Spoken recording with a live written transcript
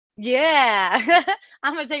Yeah.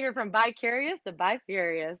 I'm gonna take her from bi-curious to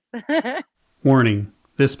bi-furious. Warning: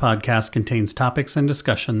 this podcast contains topics and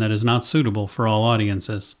discussion that is not suitable for all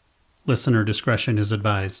audiences. Listener discretion is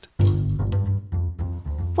advised.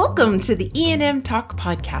 Welcome to the E&M Talk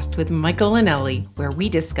podcast with Michael and Ellie, where we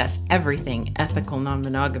discuss everything ethical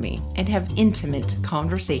non-monogamy and have intimate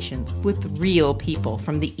conversations with real people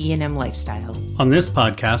from the E&M lifestyle. On this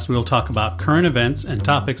podcast, we will talk about current events and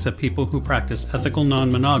topics that people who practice ethical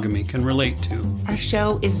non-monogamy can relate to. Our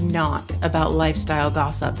show is not about lifestyle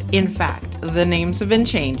gossip. In fact, the names have been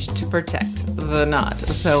changed to protect the not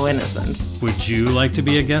so innocent. Would you like to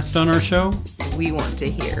be a guest on our show? We want to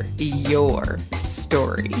hear your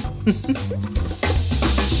story.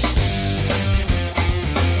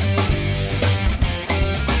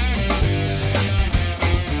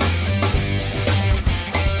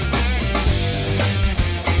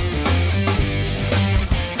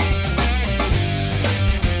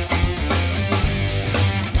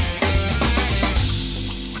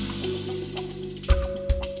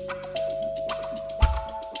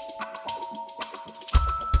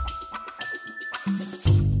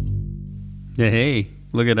 Hey,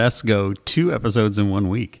 look at us go 2 episodes in 1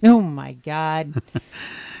 week. Oh my God.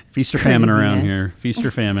 Feast or famine around here. Feast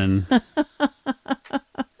or famine.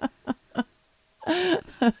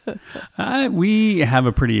 We have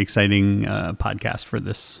a pretty exciting podcast for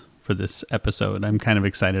this episode. I'm kind of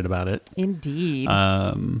excited about it. Indeed.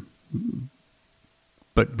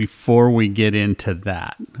 But before we get into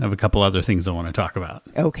that, I have a couple other things I want to talk about.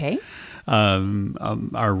 Okay.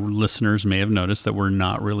 Our listeners may have noticed that we're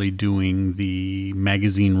not really doing the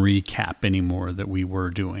magazine recap anymore that we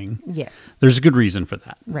were doing. Yes. There's a good reason for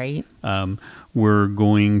that. Right. We're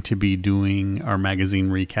going to be doing our magazine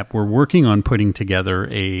recap. We're working on putting together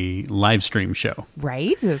a live stream show.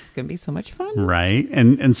 Right. This is going to be so much fun. Right.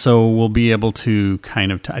 And so we'll be able to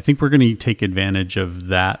kind of, I think we're going to take advantage of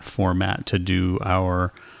that format to do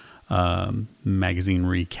our magazine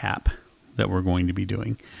recap that we're going to be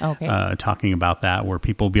doing. Okay. Talking about that, where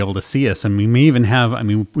people will be able to see us. And we may even have,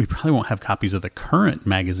 we probably won't have copies of the current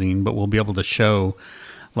magazine, but we'll be able to show,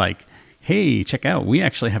 like, hey, check out, we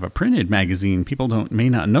actually have a printed magazine. People may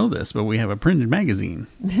not know this, but we have a printed magazine.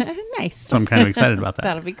 Nice. So I'm kind of excited about that.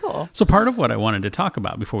 That'll be cool. So part of what I wanted to talk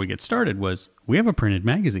about before we get started was we have a printed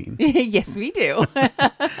magazine. Yes, we do.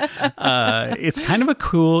 It's kind of a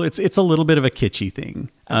cool, it's a little bit of a kitschy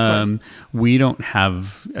thing. We don't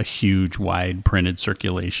have a huge wide printed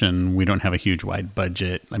circulation. We don't have a huge wide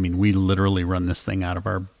budget. I mean, we literally run this thing out of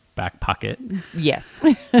our back pocket. Yes.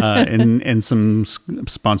 and some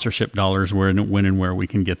sponsorship dollars when and where we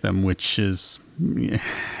can get them, which is,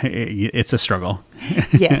 it's a struggle.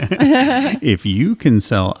 Yes. If you can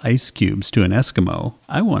sell ice cubes to an Eskimo,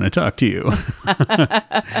 I want to talk to you.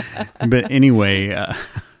 But anyway,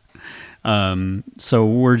 so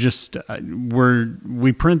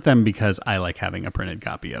we print them because I like having a printed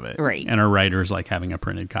copy of it. Right. And our writers like having a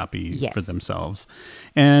printed copy Yes. for themselves.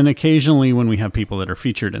 And occasionally when we have people that are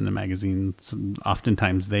featured in the magazine,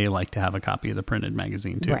 oftentimes they like to have a copy of the printed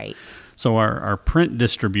magazine too. Right. So our print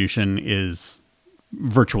distribution is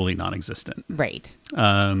virtually non-existent. Right.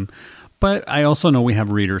 But I also know we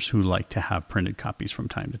have readers who like to have printed copies from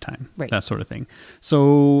time to time, Right. that sort of thing.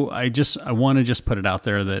 So I want to just put it out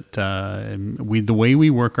there that the way we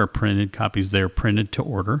work our printed copies, they're printed to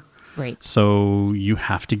order. Right. So you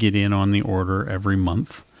have to get in on the order every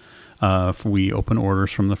month. If we open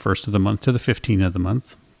orders from the 1st of the month to the 15th of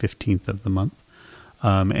the month.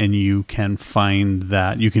 And you can find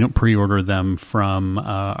that you can pre-order them from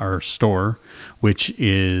our store, which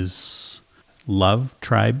is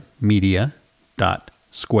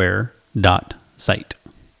lovetribemedia.square.site.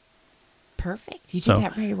 Perfect. You did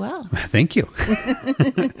that very well. Thank you.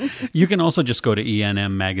 You can also just go to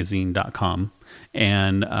enmmagazine.com,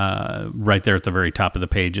 and right there at the very top of the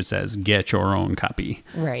page, it says get your own copy.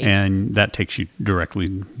 Right. And that takes you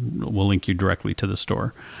will link you directly to the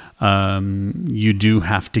store. You do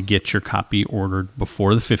have to get your copy ordered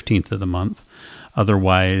before the 15th of the month.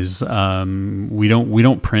 Otherwise, we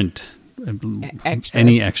don't print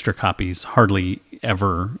any extra copies, hardly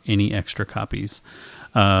ever any extra copies.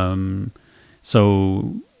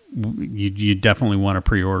 So you definitely want to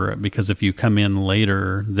pre-order it, because if you come in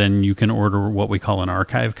later, then you can order what we call an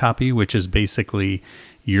archive copy, which is basically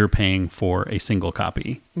you're paying for a single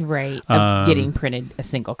copy. Right. Of getting printed a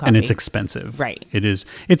single copy. And it's expensive. Right. It is.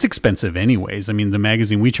 It's expensive anyways. I mean, the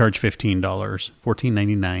magazine, we charge $15,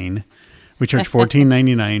 $14.99. We charge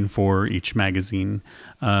 $14.99 for each magazine.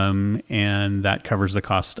 And that covers the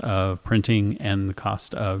cost of printing and the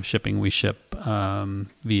cost of shipping. We ship via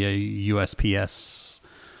USPS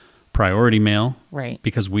priority mail. Right.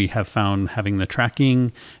 Because we have found having the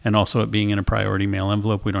tracking and also it being in a priority mail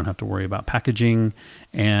envelope, we don't have to worry about packaging.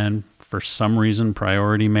 And for some reason,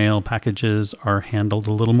 priority mail packages are handled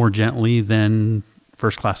a little more gently than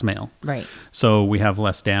first class mail. Right. So we have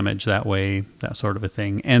less damage that way, that sort of a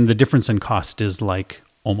thing. And the difference in cost is like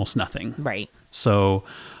almost nothing. Right. So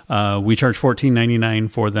we charge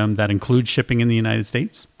 $14.99 for them. That includes shipping in the United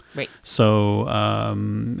States. Right. So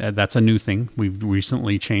that's a new thing. We've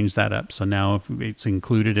recently changed that up. So now if it's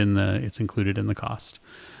included in the cost.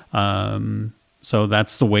 So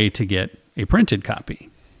that's the way to get a printed copy.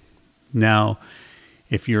 Now,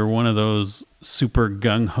 if you're one of those super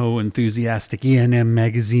gung-ho enthusiastic E&M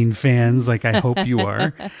magazine fans, like I hope you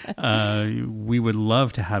are, we would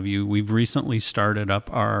love to have you. We've recently started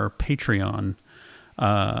up our Patreon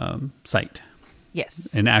site. Yes.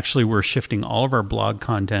 And actually, we're shifting all of our blog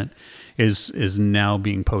content is now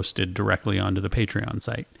being posted directly onto the Patreon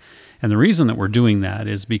site. And the reason that we're doing that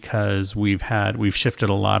is because we've shifted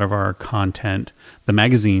a lot of our content. The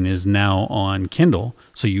magazine is now on Kindle,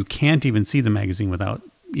 so you can't even see the magazine without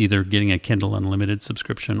either getting a Kindle Unlimited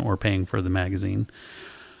subscription or paying for the magazine.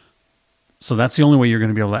 So that's the only way you're going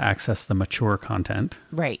to be able to access the mature content.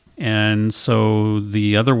 Right. And so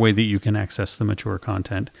the other way that you can access the mature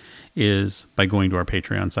content is by going to our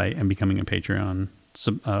Patreon site and becoming a Patreon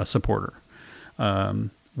supporter.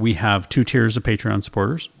 We have 2 tiers of Patreon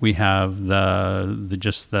supporters. We have the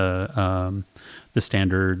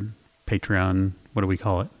standard Patreon. What do we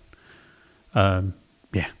call it?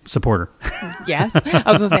 Supporter. Yes.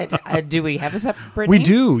 I was going to say, do we have a separate We name?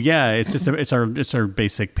 do. Yeah. It's just it's our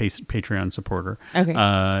basic Patreon supporter. Okay.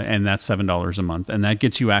 And that's $7 a month. And that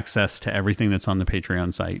gets you access to everything that's on the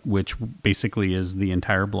Patreon site, which basically is the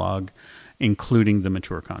entire blog, including the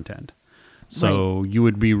mature content. So you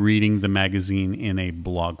would be reading the magazine in a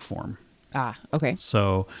blog form. Ah, okay.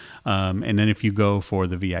 So, and then if you go for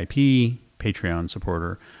the VIP Patreon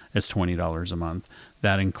supporter, it's $20 a month.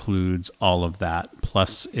 That includes all of that.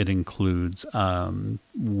 Plus it includes,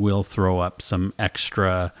 we'll throw up some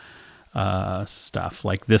extra stuff.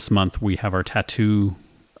 Like this month we have our tattoo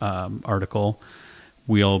article.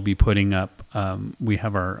 We'll be putting up, we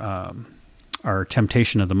have our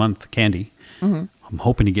Temptation of the Month, Candy. Mm-hmm. I'm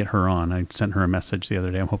hoping to get her on. I sent her a message the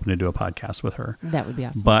other day. I'm hoping to do a podcast with her. That would be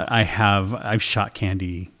awesome. But I've shot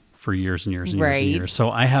Candy for years and years and years and years. So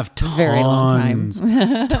I have Very long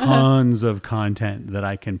time. tons of content that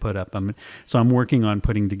I can put up. So I'm working on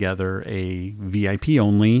putting together a VIP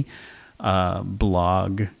only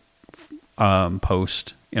blog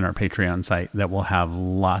post in our Patreon site that will have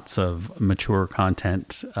lots of mature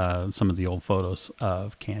content, some of the old photos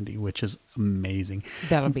of Candy, which is amazing.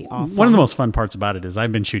 That'll be awesome. One of the most fun parts about it is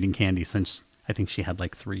I've been shooting Candy since I think she had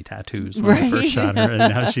like 3 tattoos when I first shot her, and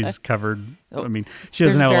now she's covered. I mean, she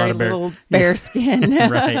doesn't have a lot of little bare skin.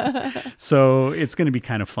 Right. So it's going to be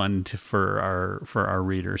kind of fun for our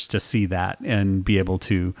readers to see that and be able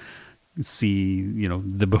to see,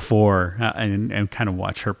 the before and kind of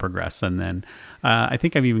watch her progress. And then I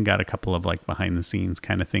think I've even got a couple of like behind the scenes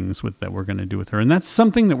kind of things that we're going to do with her. And that's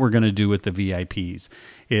something that we're going to do with the VIPs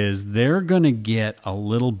is they're going to get a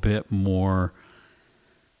little bit more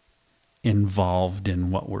involved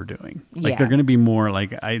in what we're doing. Like they're going to be more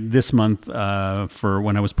like this month for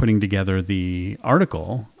when I was putting together the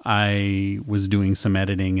article, I was doing some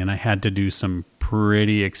editing and I had to do some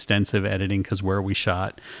pretty extensive editing because where we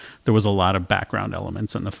shot, there was a lot of background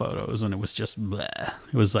elements in the photos and it was just bleh.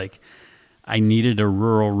 It was like I needed a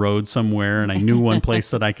rural road somewhere and I knew one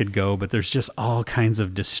place that I could go, but there's just all kinds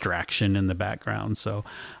of distraction in the background. So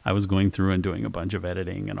I was going through and doing a bunch of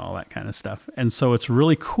editing and all that kind of stuff. And so it's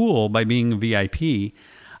really cool by being a VIP.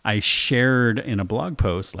 I shared in a blog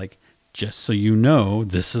post, like, just so you know,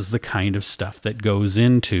 this is the kind of stuff that goes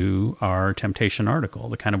into our Temptation article,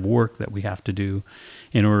 the kind of work that we have to do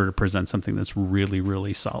in order to present something that's really,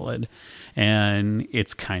 really solid. And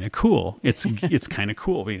it's kind of cool. It's kind of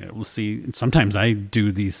cool being able to see. Sometimes I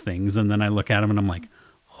do these things and then I look at them and I'm like,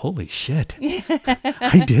 holy shit,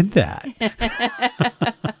 I did that.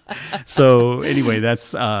 So anyway,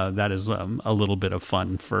 that is a little bit of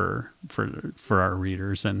fun for our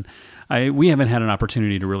readers. And we haven't had an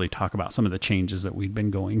opportunity to really talk about some of the changes that we've been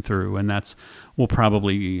going through. And we'll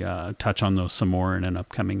probably touch on those some more in an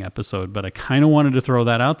upcoming episode. But I kind of wanted to throw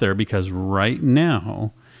that out there because right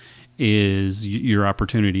now is your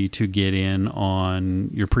opportunity to get in on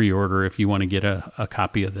your pre-order if you want to get a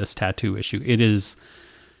copy of this tattoo issue. It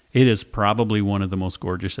is probably one of the most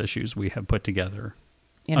gorgeous issues we have put together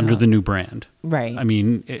under the new brand. Right. I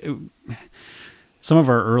mean, some of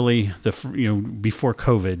our early, before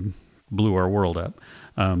COVID blew our world up,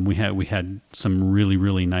 We had some really,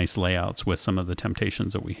 really nice layouts with some of the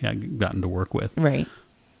Temptations that we had gotten to work with. Right.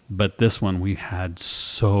 But this one, we had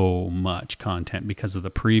so much content because of the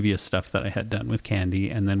previous stuff that I had done with Candy.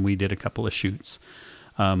 And then we did a couple of shoots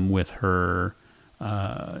with her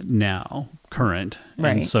now, current. Right.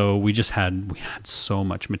 And so we had so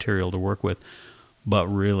much material to work with. But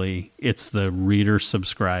really, it's the reader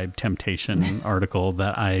subscribed Temptation article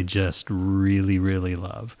that I just really, really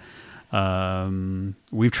love.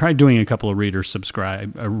 We've tried doing a couple of reader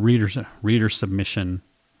submission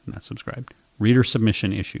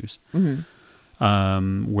issues,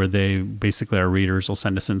 where they basically, our readers will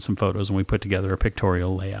send us in some photos and we put together a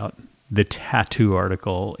pictorial layout. The tattoo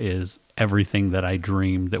article is everything that I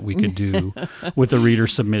dreamed that we could do with a reader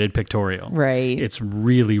submitted pictorial. Right. It's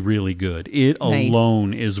really, really good. It Nice.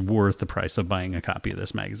 alone is worth the price of buying a copy of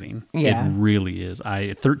this magazine. Yeah. It really is.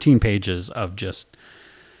 13 pages of just,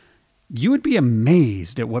 you would be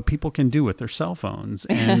amazed at what people can do with their cell phones.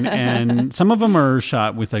 And some of them are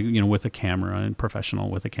shot with a camera, and professional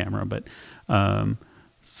with a camera, but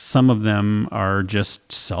some of them are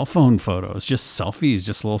just cell phone photos, just selfies,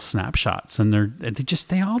 just little snapshots. And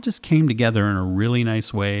they all just came together in a really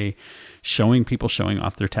nice way, showing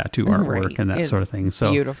off their tattoo artwork Right. and that It's sort of thing.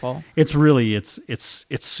 So beautiful. it's really, it's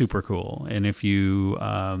super cool. And if you're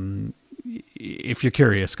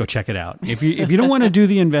curious, go check it out. If you don't want to do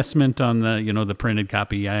the investment on the printed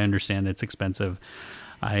copy, I understand it's expensive.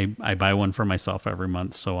 I buy one for myself every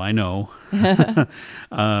month, so I know.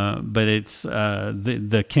 But it's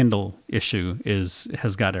the Kindle issue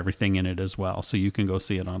has got everything in it as well, so you can go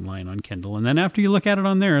see it online on Kindle. And then after you look at it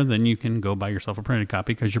on there, then you can go buy yourself a printed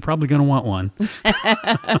copy because you're probably going to want one.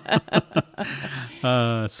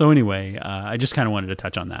 So anyway, I just kind of wanted to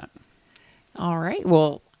touch on that. All right.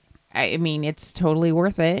 Well, I mean, it's totally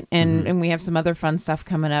worth it. And we have some other fun stuff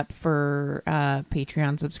coming up for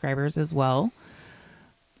Patreon subscribers as well.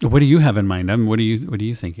 What do you have in mind? What are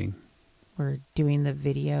you thinking? We're doing the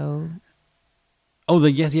video. Oh,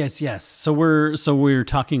 yes. So we're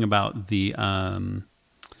talking about the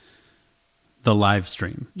live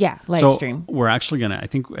stream. Yeah, live stream. We're actually gonna. I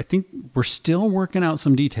think we're still working out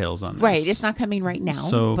some details on this. Right. It's not coming right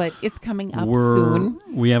now, but it's coming up we're soon.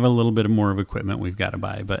 We have a little bit more of equipment we've got to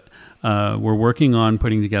buy, but we're working on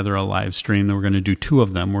putting together a live stream. We're going to do 2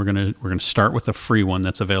 of them. We're going to start with a free one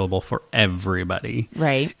that's available for everybody,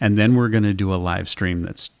 Right. and then we're going to do a live stream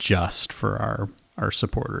that's just for our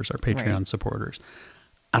supporters, our Patreon Right. supporters.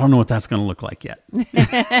 I don't know what that's going to look like yet.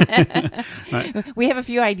 We have a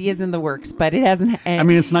few ideas in the works, but it hasn't. I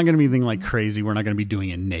mean, it's not going to be anything like crazy. We're not going to be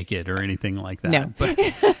doing it naked or anything like that. No.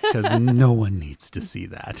 Because no one needs to see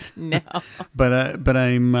that. No. But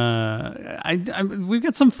we've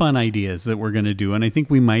got some fun ideas that we're going to do, and I think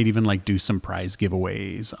we might even do some prize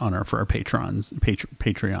giveaways for our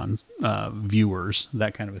Patreon viewers,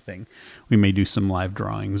 that kind of a thing. We may do some live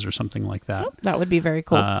drawings or something like that. Oh, that would be very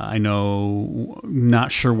cool. I know, not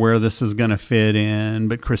sure where this is going to fit in,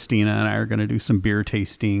 but Christina and I are going to do some beer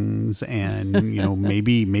tastings, and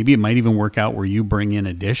maybe it might even work out where you bring in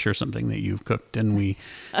a dish or something that you've cooked, and we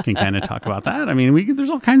can kind of talk about that. I mean,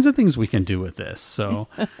 there's all kinds of things we can do with this. So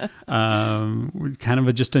we're kind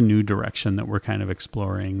of just a new direction that we're kind of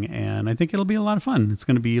exploring, and I think it'll be a lot of fun. It's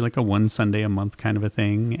going to be like a one Sunday a month kind of a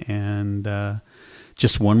thing, and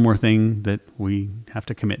just one more thing that we have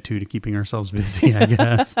to commit to keeping ourselves busy, I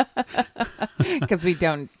guess. Because we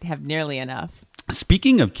don't have nearly enough.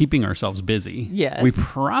 Speaking of keeping ourselves busy, Yes. we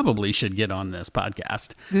probably should get on this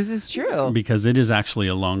podcast This is true. because it is actually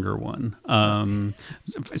a longer one.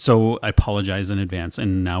 So I apologize in advance,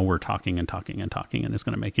 and now we're talking and talking and talking, and it's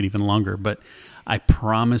going to make it even longer. But I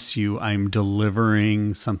promise you, I'm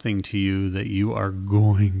delivering something to you that you are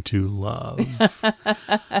going to love.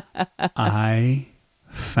 I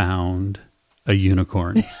found a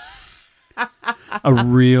unicorn. A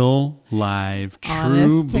real, live, true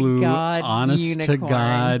Honest to blue, God honest to unicorn.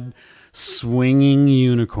 God, swinging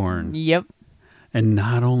unicorn. Yep. And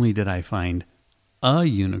not only did I find a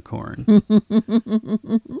unicorn,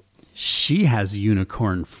 she has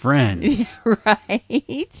unicorn friends.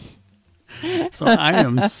 Right. So I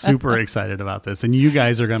am super excited about this, and you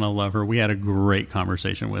guys are going to love her. We had a great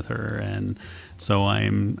conversation with her, and so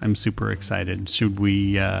I'm super excited. Should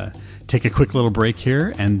we take a quick little break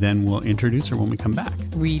here, and then we'll introduce her when we come back?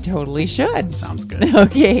 We totally should. Sounds good.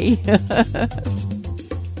 Okay.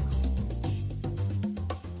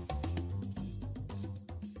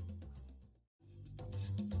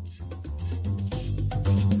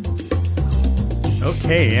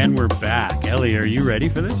 Okay, and we're back. Ellie, are you ready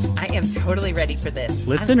for this? I am totally ready for this.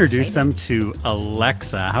 Let's I'm introduce excited. them to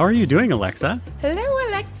Alexa. How are you doing, Alexa? Hello,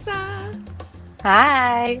 Alexa.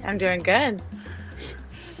 Hi, I'm doing good.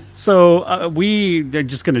 So they're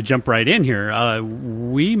just going to jump right in here.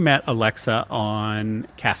 We met Alexa on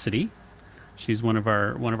Cassidy. She's one of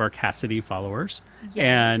our Cassidy followers. Yes.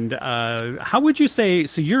 And how would you say?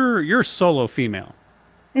 So you're a solo female.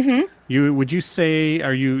 Mm-hmm. Would you say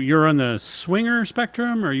you're on the swinger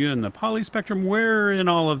spectrum? Or are you in the poly spectrum? Where in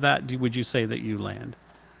all of that would you say that you land?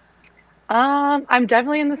 I'm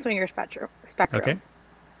definitely in the swinger spectrum. Okay,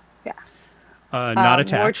 Yeah. not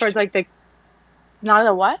More towards attached. like the not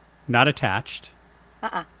a what? Not attached.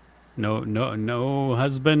 Uh-uh. No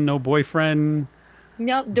husband, no boyfriend,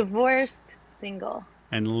 Nope. Divorced, single.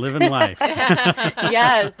 and living life.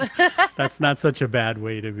 Yes. That's not such a bad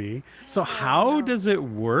way to be. So how No. does it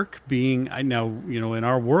work being, I know, in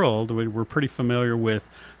our world, we're pretty familiar with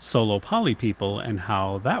solo poly people and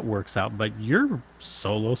how that works out, but you're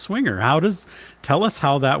solo swinger. Tell us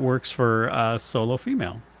how that works for a solo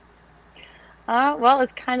female. Well,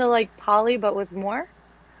 it's kind of like poly, but with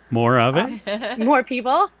More of it? more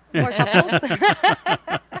people, more couples.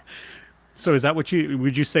 So is that would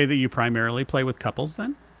you say that you primarily play with couples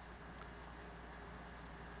then?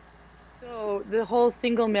 So the whole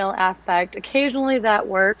single male aspect, occasionally that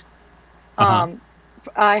works. Uh-huh. Um,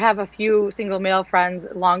 I have a few single male friends,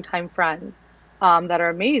 longtime friends, that are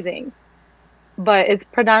amazing, but it's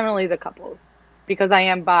predominantly the couples because I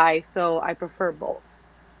am bi, so I prefer both.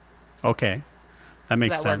 Okay. That So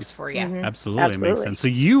makes that works sense. for you. Hmm. Absolutely makes Absolutely. sense. So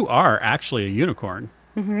you are actually a unicorn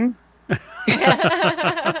Hmm.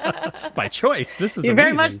 by choice. This is You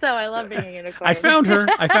very much amazing. so. I love being a unicorn. I found her.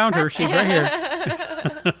 I found her. She's right here.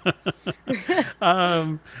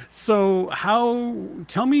 So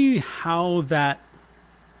tell me how that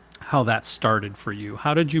started for you.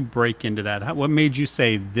 How did you break into that? What made you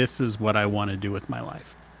say this is what I want to do with my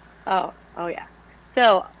life? Oh yeah.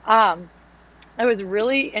 So, I was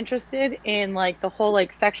really interested in like the whole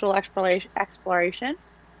like sexual exploration.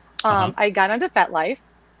 Uh-huh. I got into FetLife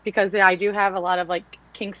because I do have a lot of like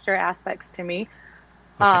kinkster aspects to me.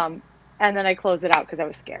 Okay. Um, and then I closed it out because I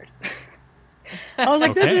was scared. I was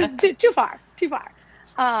like, this Okay. is too far, too far.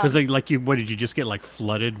 Because Um, what did you just get like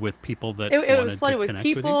flooded with people that it was wanted to flooded with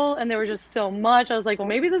connect with you? people, and there was just so much. I was like, well,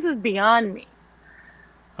 maybe this is beyond me.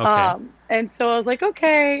 Okay. And so I was like,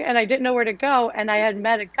 okay, and I didn't know where to go. And I had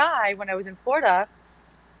met a guy when I was in Florida,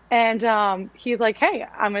 and he's like, hey,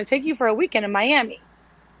 I'm going to take you for a weekend in Miami.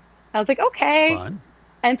 I was like, okay. Fun.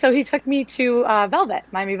 And so he took me to Velvet,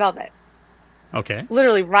 Miami Velvet, Okay.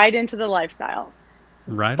 literally right into the lifestyle.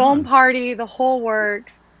 Right Foam on. party, the whole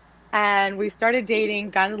works. And we started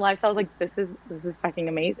dating, got into the lifestyle. I was like, this is fucking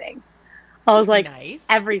amazing. I was like, Nice.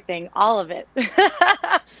 everything, all of it.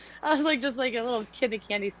 I was like, just like a little kid in a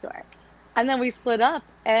candy store. And then we split up,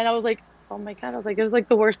 and I was like, oh my God. I was like, it was like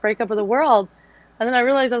the worst breakup of the world. And then I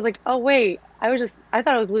realized I was like, oh wait, I thought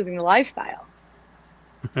I was losing the lifestyle.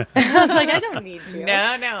 I was like, I don't need you.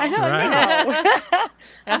 No, no. I don't Right. know.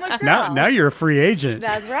 I'm a Now girl. you're a free agent.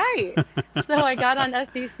 That's right. So I got on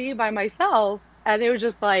SDC by myself, and it was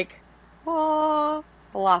just like, oh,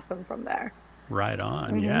 blossom from there. Right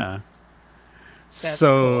on. Hmm. Yeah. That's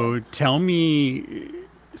So cool. tell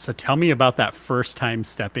me about that first time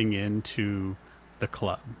stepping into the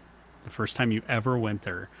club, the first time you ever went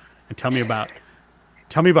there, and tell me about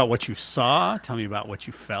what you saw. Tell me about what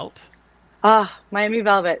you felt. Miami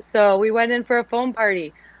Velvet. So we went in for a foam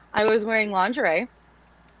party. I was wearing lingerie.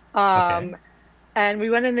 Okay. Um, and we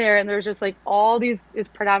went in there, and there's just like all these, it's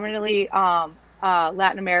predominantly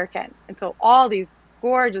Latin American. And so all these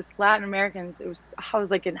gorgeous Latin Americans, I was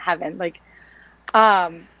like in heaven. Like,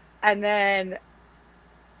 um, and then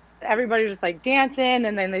everybody was just like dancing,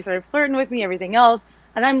 and then they started flirting with me, everything else.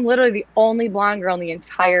 And I'm literally the only blonde girl in the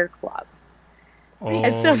entire club.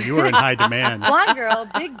 And Oh, so you were in high demand. blonde girl,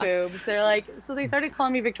 big boobs. They're like, so they started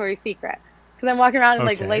calling me Victoria's Secret because I'm walking around in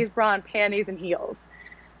like Okay. lace bra and panties and heels.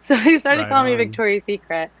 So they started Right calling me on. Victoria's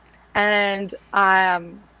Secret, and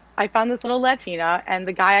I found this little Latina, and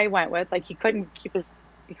the guy I went with, like, he couldn't keep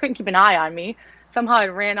an eye on me. Somehow I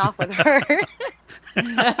ran off with her.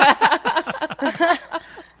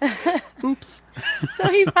 Oops. So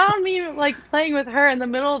he found me like playing with her in the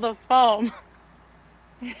middle of the foam.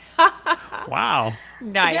 Wow.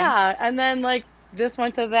 Nice. Yeah, and then like this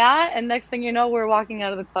went to that, and next thing you know, we're walking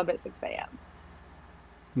out of the club at 6 a.m.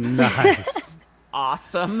 Nice.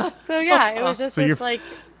 Awesome. So yeah, it was just So you're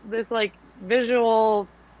this like visual,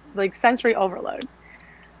 like sensory overload.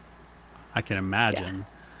 I can Yeah. imagine.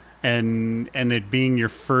 And it being your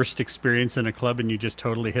first experience in a club and you just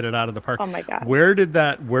totally hit it out of the park. Oh my God. Where did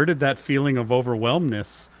that feeling of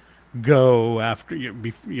overwhelmness go after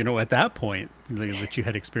at that point that you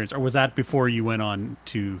had experienced, or was that before you went on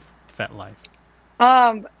to FetLife?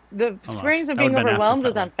 The I experience lost. of That would being have been after overwhelmed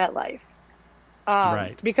was on FetLife. FetLife.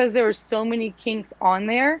 Right. Because there were so many kinks on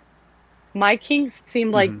there, my kinks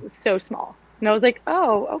seemed like Hmm. so small. And I was like,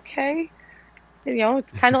 oh, okay. You know,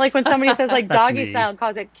 it's kind of like when somebody says like That's doggy me. style and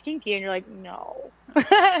calls it kinky, and you're like, no,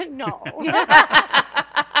 no.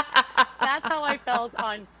 That's how I felt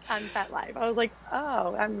on FetLife. I was like,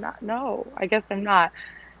 oh, I'm not. No, I guess I'm not.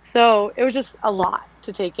 So it was just a lot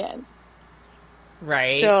to take in.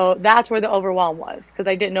 Right. So that's where the overwhelm was because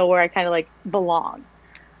I didn't know where I kind of like belonged.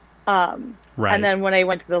 And Right. then when I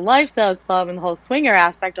went to the lifestyle club and the whole swinger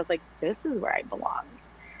aspect, I was like, this is where I belong.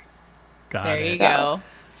 Got There you it. So, go.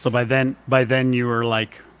 So by then you were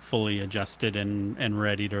like fully adjusted and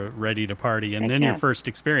ready to party. And heck then your yeah. first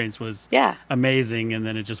experience was Yeah. amazing, and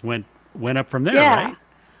then it just went up from there, Yeah. right?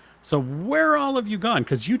 So where all have you gone?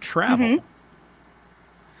 Because you Hmm. travel.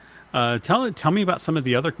 Tell me about some of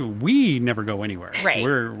the other. We never go anywhere. Right.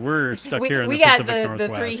 We're stuck here in We the got Pacific the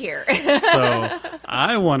three Northwest. here. So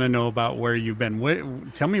I want to know about where you've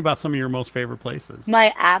been. Tell me about some of your most favorite places.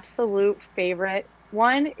 My absolute favorite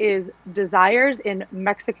one is Desires in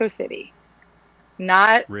Mexico City.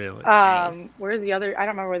 Not, Really, Nice. where's the other? I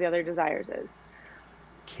don't remember where the other Desires is.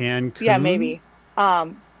 Yeah, Cancun, maybe.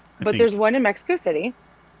 I But there's think. one in Mexico City.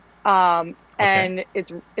 Okay. And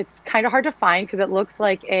it's kind of hard to find because it looks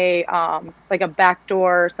like a back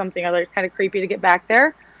door or something other. It's kind of creepy to get back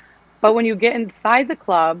there. But when you get inside the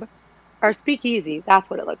club or speakeasy, that's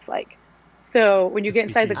what it looks like. So when you The get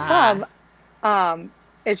inside the speakeasy. club, Ah,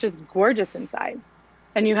 it's just gorgeous inside.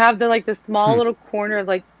 And you have the small Hmm. little corner of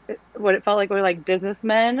like what it felt like were like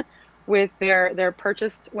businessmen with their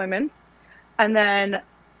purchased women. And then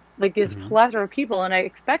like this Hmm. plethora of people, and I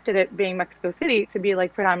expected it being Mexico City to be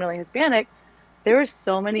like predominantly Hispanic. There were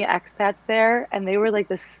so many expats there, and they were like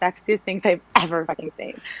the sexiest things I've ever fucking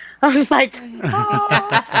seen. I was like,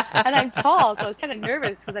 oh, and I'm tall, so I was kind of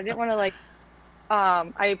nervous because I didn't want to like,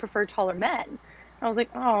 I prefer taller men. I was like,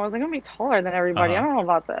 I'm gonna be taller than everybody. I Uh-huh. don't know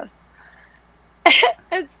about this.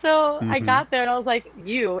 And so I Hmm. got there, and I was like,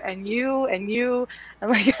 you and you and you,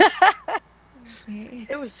 and like,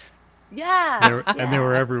 it was just, yeah, They were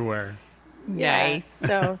yeah, everywhere. yeah. nice.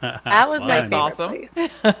 So that was my That's Fun. favorite awesome. place.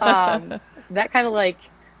 Um, that kind of like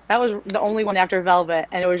that was the only one after Velvet,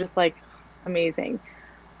 and it was just like amazing.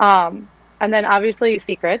 Um, and then obviously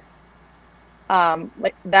Secrets.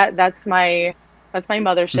 Like that's my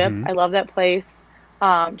mothership. Hmm. I love that place.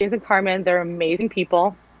 James and Carmen, they're amazing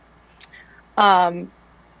people. Um,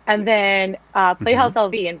 and then Hmm. Playhouse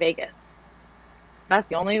LV in Vegas. That's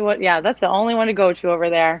the only one. Yeah, that's the only one to go to over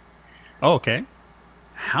there. Oh, okay.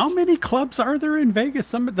 How many clubs are there in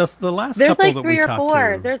Vegas? The last There's couple like that three we or talked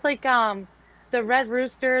four. to. There's like the Red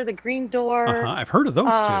Rooster, the Green Uh-huh. Door. I've heard of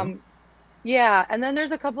those two. Um, yeah, and then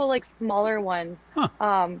there's a couple like smaller ones. Huh.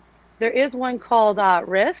 Um, there is one called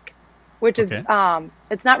Risk, which is Okay.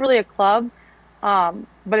 it's not really a club,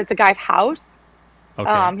 but it's a guy's house.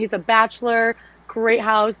 Okay. He's a bachelor, great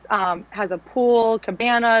house, has a pool,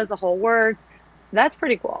 cabanas, the whole works. That's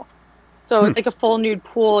pretty cool. So Hmm. it's like a full nude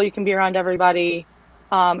pool. You can be around everybody,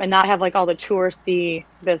 and not have like all the touristy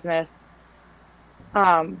business.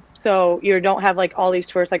 So you don't have like all these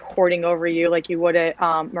tourists like hoarding over you like you would at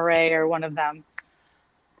Murray or one of them.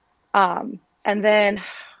 And then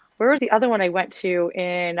where was the other one I went to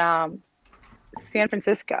in San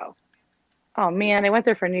Francisco? Oh man, I went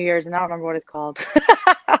there for New Year's and I don't remember what it's called.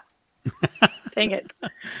 Dang it.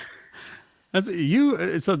 That's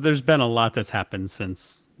you. So there's been a lot that's happened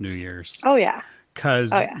since New Year's, Oh yeah.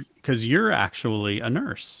 Oh because yeah. because you're actually a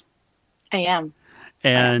nurse, I am.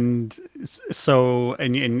 I am. and so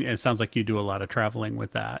and it sounds like you do a lot of traveling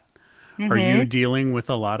with that. Are you Hmm. dealing with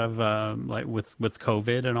a lot of like with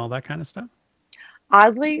COVID and all that kind of stuff?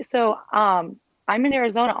 Oddly, so I'm in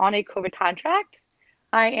Arizona on a COVID contract.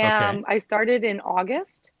 Okay. I started in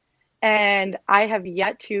August and I have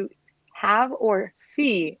yet to have or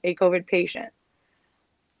see a COVID patient.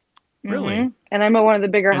 Really? And I'm at one of the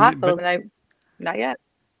bigger And hospitals but and I not yet.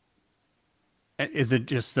 is it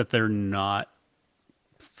just that they're not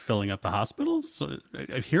filling up the hospitals? So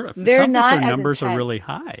I hear it They're sounds like their not as numbers are intense. really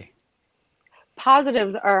high.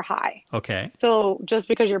 Positives are high. Okay. So just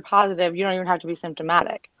because you're positive, you don't even have to be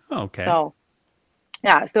symptomatic. Okay. So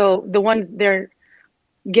yeah, so the ones they're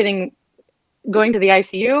getting going to the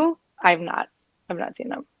ICU, I've not seen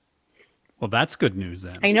them. Well, that's good news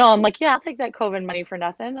then. I know. I'm like, yeah, I'll take that COVID money for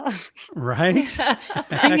nothing. Right?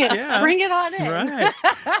 Bring Heck it, yeah. bring it on in. Right.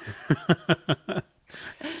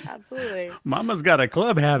 Absolutely. Mama's got a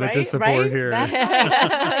club habit to Right, support right. here. That's right.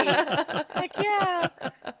 That's right. Heck yeah.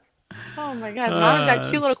 Oh my God. Mama's got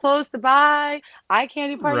cute little S- clothes to buy, eye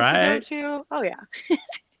candy parties to go right? to. Oh yeah.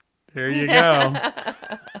 There you go.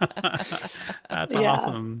 That's Yeah.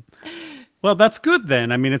 awesome. Well, that's good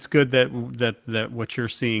then. I mean, it's good that what you're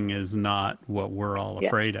seeing is not what we're all Yeah.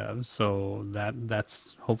 afraid of. So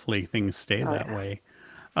that's hopefully things stay Oh that yeah. way.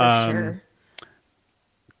 For sure.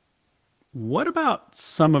 What about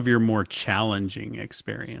some of your more challenging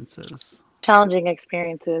experiences? Challenging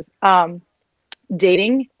experiences.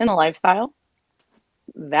 Dating in a lifestyle,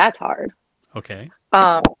 that's hard. Okay.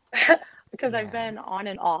 Um, because I've Yeah. been on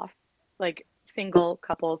and off, like single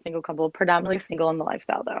couple, predominantly single in the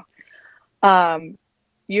lifestyle though.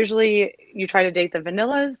 Usually you try to date the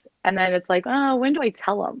vanillas, and then it's like, oh, when do I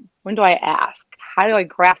tell them? When do I ask? How do I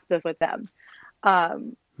grasp this with them?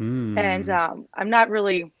 Um, and Hmm. I'm not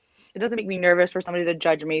really. It doesn't make me nervous for somebody to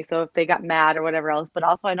judge me. So if they got mad or whatever else, but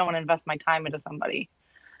also I don't want to invest my time into somebody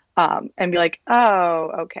and be like,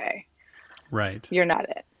 oh, okay, Right. you're not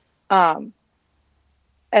it. Um,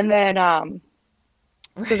 and then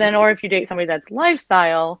so then, Right. or if you date somebody that's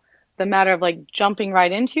lifestyle, the matter of like jumping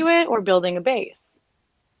right into it or building a base.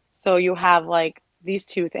 So you have like these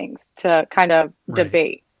two things to kind of Right.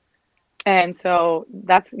 debate. And so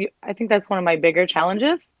I think that's one of my bigger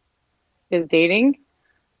challenges is dating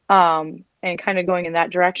and kind of going in that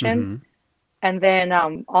direction. Mm-hmm. And then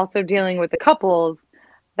also dealing with the couples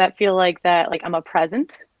that feel like that, like I'm a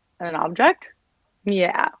present and an object.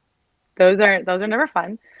 Yeah, those are never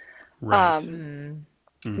fun. Right. Um,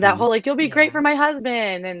 Mm, that Mm-hmm. whole like you'll be great for yeah. my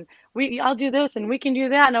husband and I'll do this and we can do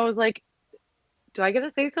that. And I was like, do I get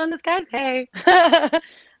to say so in this, guys? Hey,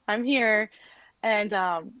 I'm here. And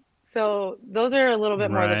so those are a little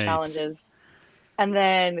bit more of the Right. challenges. And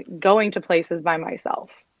then going to places by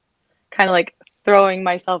myself, kind of like throwing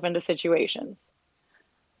myself into situations.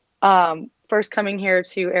 First coming here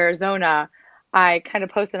to Arizona, I kind of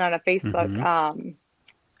posted on a Facebook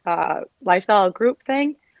Mm-hmm. lifestyle group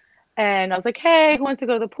thing. And I was like, hey, who wants to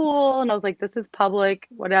go to the pool? And I was like, this is public,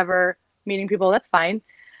 whatever, meeting people, that's fine.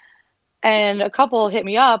 And a couple hit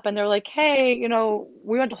me up and they're like, hey,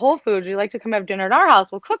 we went to Whole Foods. Would you like to come have dinner at our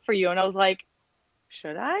house? We'll cook for you. And I was like,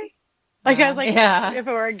 should I? Like, I was like, Yeah. if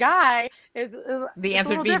it were a guy, The it's a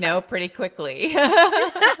answer would little be no different. pretty quickly.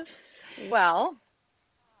 Well,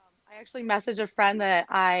 I actually messaged a friend that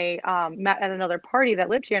I met at another party that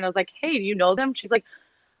lived here. And I was like, hey, do you know them? She's like,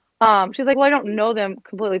 well, I don't know them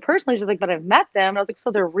completely personally. She's like, but I've met them. And I was like,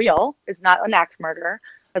 so they're real. It's not an axe murderer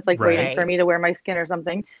that's like waiting Right. for Right. me to wear my skin or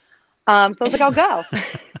something. So I was like, I'll go.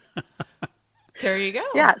 There you go.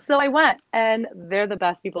 Yeah, so I went, and they're the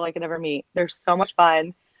best people I could ever meet. They're so much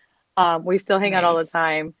fun. We still hang out all the Nice.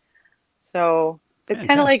 time. So it's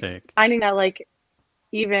kind of like Fantastic. finding that like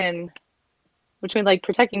even between like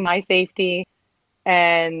protecting my safety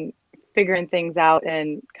and figuring things out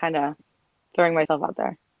and kind of throwing myself out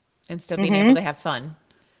there. And still being able Hmm. to have fun.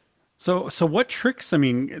 So what tricks? I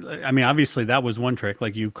mean, obviously that was one trick.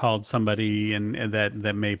 Like you called somebody and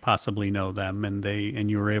that may possibly know them, and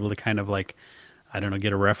you were able to kind of like, I don't know,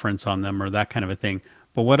 get a reference on them or that kind of a thing.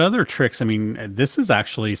 But what other tricks? I mean, this is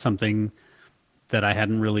actually something that I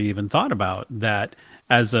hadn't really even thought about. That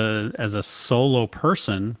as a solo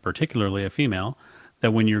person, particularly a female,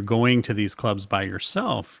 that when you're going to these clubs by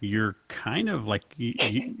yourself, you're kind of like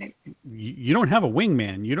you don't have a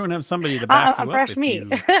wingman. You don't have somebody to back I'm you up fresh meat.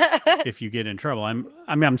 if you get in trouble. I'm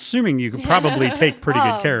assuming you could probably take pretty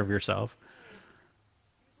good care Um, of yourself.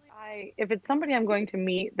 if it's somebody I'm going to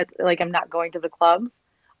meet that's like I'm not going to the clubs,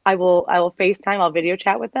 I will FaceTime, I'll video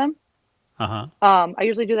chat with them. Uh huh. I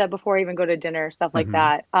usually do that before I even go to dinner, stuff like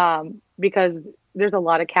Mm-hmm. that, because there's a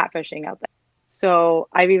lot of catfishing out there. So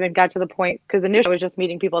I've even got to the point because initially I was just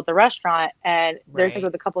meeting people at the restaurant, and there's times where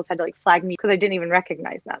Right. the couples had to like flag me because I didn't even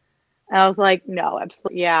recognize them. And I was like, no,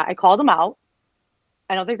 absolutely, yeah. I called them out.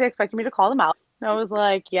 I don't think they expected me to call them out. And I was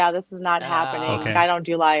like, yeah, this is not happening. Uh, Okay. I don't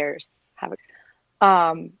do liars. Have it.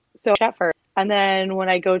 So chat first, and then when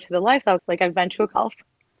I go to the lifestyle, it's like I've been to a golf.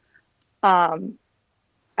 Um,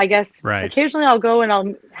 I guess Right. occasionally I'll go and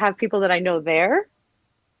I'll have people that I know there.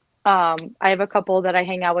 I have a couple that I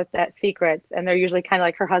hang out with at Secrets, and they're usually kind of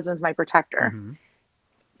like her husband's my protector. Mm-hmm.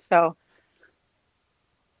 So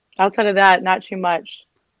outside of that, not too much.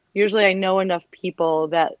 Usually I know enough people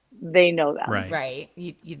that they know them. Right. right.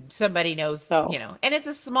 Somebody knows, So and it's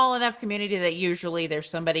a small enough community that usually there's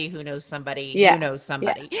somebody who yeah, knows yeah,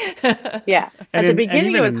 somebody. yeah. And At the and beginning, it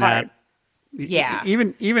even was in that, hard. Yeah.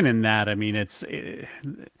 even in that, I mean, it's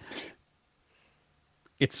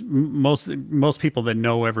most people that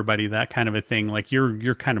know everybody, that kind of a thing. Like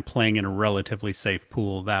you're kind of playing in a relatively safe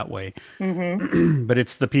pool that way. Hmm. But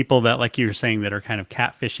it's the people that, like you're saying, that are kind of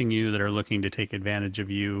catfishing you, that are looking to take advantage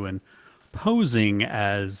of you and posing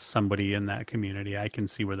as somebody in that community. I can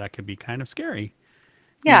see where that could be kind of scary.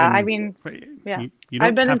 Yeah, Even, I mean, yeah. you I've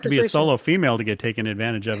don't been in have to be a situations. solo female to get taken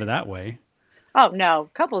advantage of that way. Oh no,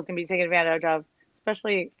 couples can be taken advantage of,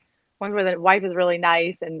 especially ones where the wife is really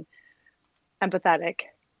nice and empathetic.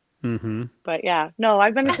 Mm-hmm. But yeah, no,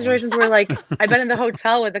 I've been in situations where like I've been in the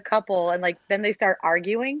hotel with a couple and like then they start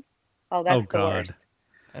arguing. Oh, Oh that's the worst.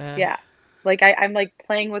 God. Uh, Yeah. Like I'm like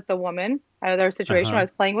playing with the woman. There was a situation where I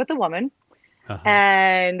Uh-huh. was playing with the woman Uh-huh.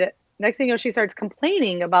 and next thing you know, she starts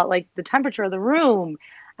complaining about like the temperature of the room.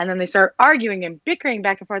 And then they start arguing and bickering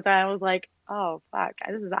back and forth. And I was like, oh fuck,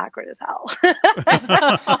 this is awkward as hell.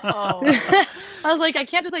 oh, I was like, I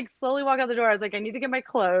can't just like slowly walk out the door. I was like, I need to get my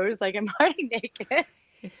clothes. Like I'm already naked.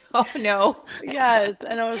 oh no. Yes.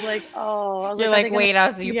 And I was like, oh, I was You're like, are they like, gonna, wait,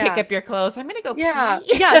 as you pick yeah, up your clothes, I'm gonna go yeah,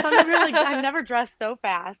 pee. yeah. So I'm never like, I've never dressed so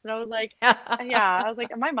fast. And I was like, yeah, I was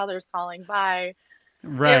like, my mother's calling. Bye.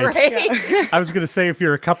 Right. Right? Yeah. I was going to say, if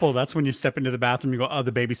you're a couple, that's when you step into the bathroom. You go, "Oh,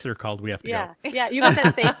 the babysitter called. We have to Yeah. go." Yeah. You got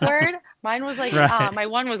that safe word. Mine was like, Right. my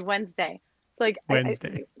one was Wednesday. So like,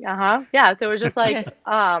 Wednesday. uh-huh. Yeah. So it was just like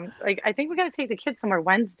I think we got to take the kids somewhere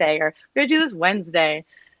Wednesday or we're going to do this Wednesday.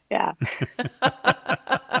 Yeah.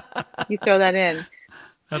 You throw that in.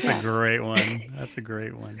 That's a Yeah. great one. That's a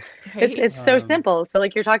great one. Right? It's so Um, simple. So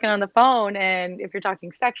like you're talking on the phone and if you're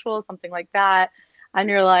talking sexual, something like that, and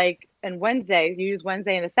you're like, and Wednesday, you use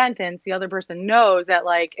Wednesday in a sentence, the other person knows that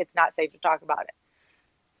like it's not safe to talk about it.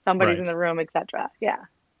 Somebody's in Right. the room, etc. Yeah.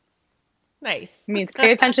 Nice. It means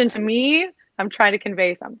pay attention to me. I'm trying to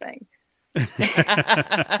convey something.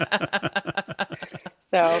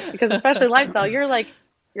 So because especially lifestyle, you're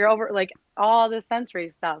over like all the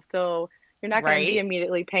sensory stuff. So you're not going to be Right?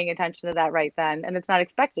 immediately paying attention to that right then, and it's not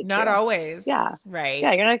expected Not to. always. Yeah. Right.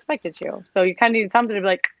 Yeah, you're not expected to. So you kind of need something to be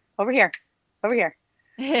like, over here, over here.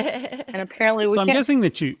 And apparently we So I'm can't. guessing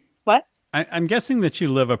that you, What? I'm guessing that you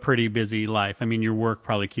live a pretty busy life. I mean, your work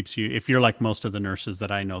probably keeps you, if you're like most of the nurses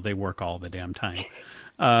that I know, they work all the damn time.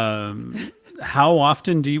 How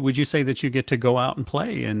often would you say that you get to go out and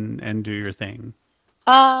play and do your thing?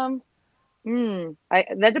 Um,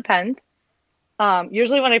 that depends.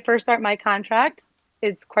 Usually when I first start my contract,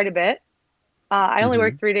 it's quite a bit. I only Hmm.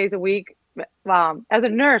 work 3 days a week. As a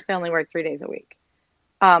nurse, I only work 3 days a week.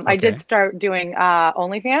 I Okay. did start doing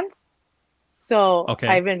OnlyFans. So Okay.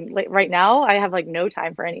 I've been like right now, I have like no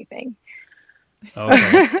time for anything.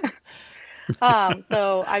 Okay.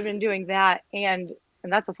 So I've been doing that and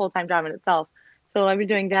that's a full-time job in itself. So I've been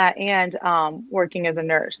doing that and working as a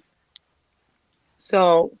nurse.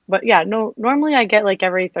 So, but yeah, no, normally I get like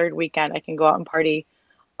every third weekend I can go out and party.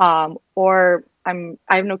 Or I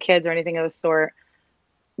have no kids or anything of the sort.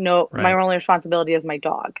 No, my Right. only responsibility is my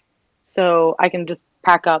dog. So I can just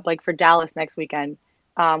pack up like for Dallas next weekend.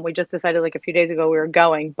 We just decided like a few days ago we were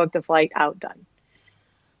going, booked the flight, out, done.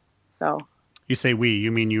 So, You say we,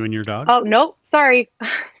 you mean you and your dog? oh, nope, sorry.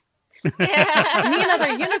 Me and other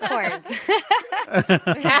unicorns.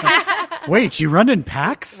 Wait, you run in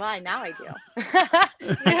packs? Well, now I do.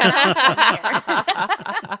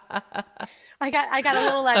 I got a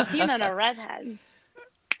little Latina and a redhead.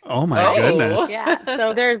 Oh my Oh. goodness. Yeah. So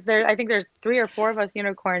I think there's 3 or 4 of us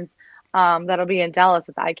unicorns that'll be in Dallas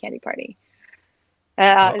at the eye candy party. Is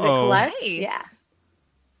it Uh-oh. Colette? Nice. Yeah.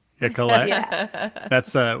 Yeah, Colette. Yeah.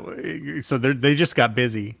 That's so they just got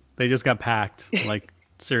busy. They just got packed, like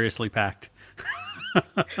seriously packed.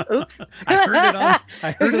 Oops. I heard it on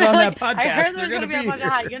that podcast. I heard They're there's going to be a be bunch of here.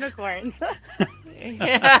 hot unicorns.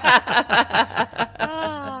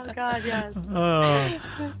 Oh, God, yes.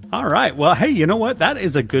 All right. Well, hey, you know what? That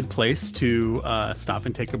is a good place to stop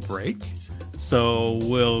and take a break. So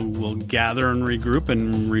we'll gather and regroup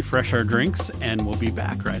and refresh our drinks, and we'll be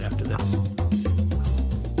back right after this.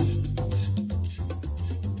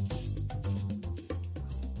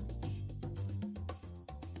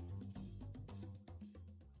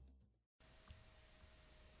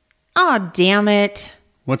 Oh, damn it.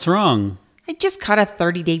 What's wrong? I just caught a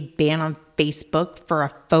 30-day ban on Facebook for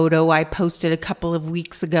a photo I posted a couple of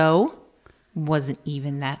weeks ago. Wasn't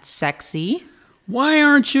even that sexy. Why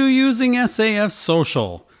aren't you using SAF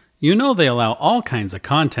Social? You know they allow all kinds of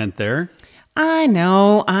content there. I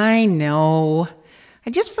know. I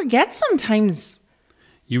just forget sometimes.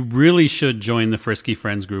 You really should join the Frisky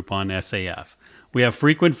Friends group on SAF. We have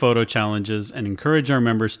frequent photo challenges and encourage our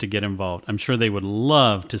members to get involved. I'm sure they would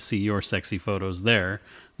love to see your sexy photos there.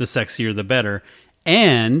 The sexier, the better.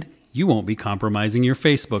 And you won't be compromising your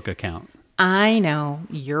Facebook account. I know,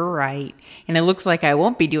 you're right. And it looks like I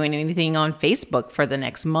won't be doing anything on Facebook for the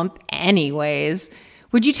next month anyways.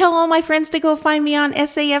 Would you tell all my friends to go find me on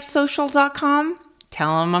safsocial.com?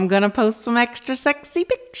 Tell them I'm going to post some extra sexy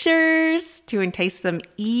pictures to entice them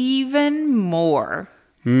even more.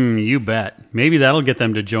 You bet. Maybe that'll get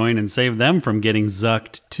them to join and save them from getting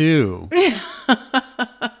zucked too.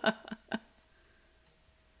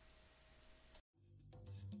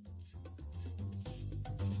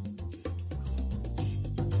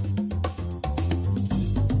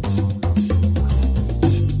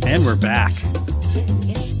 And we're back.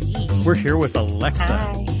 We're here with Alexa.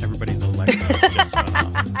 Hi. Everybody's Alexa just went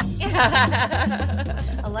off.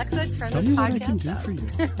 Alexa, turn Tell this me what I can podcast do up. for you.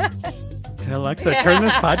 Tell Alexa, turn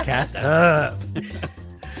this podcast up.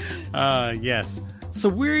 Yes. So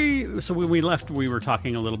when we left, we were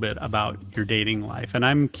talking a little bit about your dating life, and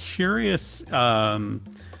I'm curious. I'm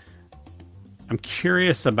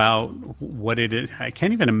curious about what it is. I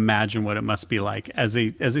can't even imagine what it must be like as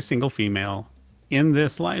a single female in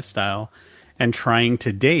this lifestyle and trying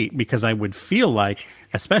to date, because I would feel like,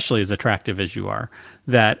 especially as attractive as you are,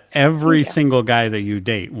 that every single guy that you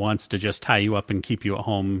date wants to just tie you up and keep you at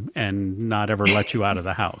home and not ever let you out of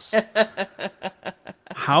the house.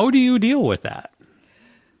 How do you deal with that?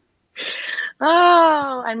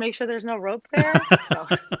 Oh, and make sure there's no rope there. No.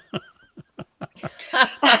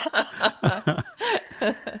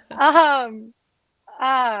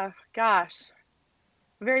 Gosh,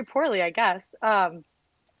 very poorly, I guess.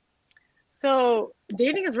 So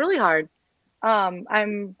dating is really hard. I'm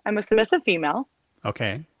a submissive female.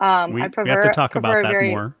 Okay. We We have to talk about that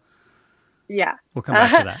more. Yeah. We'll come back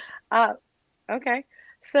to that. Okay.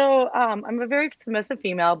 So I'm a very submissive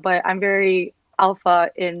female, but I'm very alpha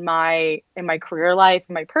in my career life,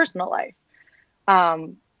 in my personal life.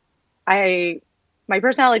 My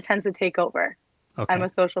personality tends to take over. Okay. I'm a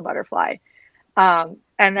social butterfly. And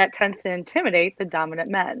that tends to intimidate the dominant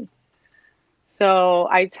men. So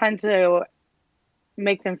I tend to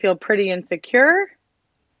make them feel pretty insecure.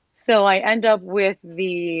 So I end up with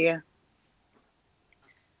I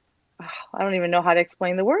don't even know how to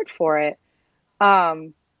explain the word for it. I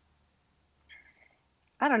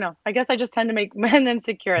don't know. I guess I just tend to make men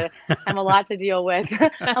insecure. I'm a lot to deal with.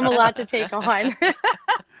 I'm a lot to take on.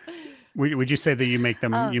 Would you say that you make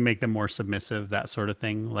them more submissive, that sort of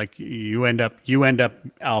thing? Like you end up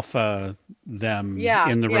alpha them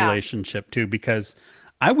in the relationship too, because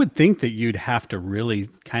I would think that you'd have to really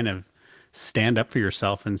kind of stand up for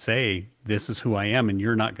yourself and say, this is who I am, and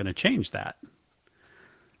you're not going to change that.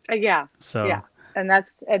 Yeah. So yeah, and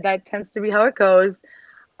that tends to be how it goes.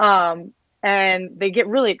 And they get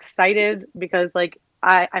really excited because like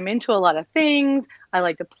I'm into a lot of things. I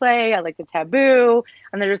like to play. I like to taboo,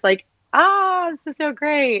 and they're just like, this is so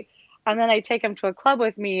great. And then I take them to a club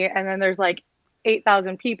with me, and then there's like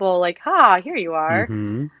 8,000 people like, here you are.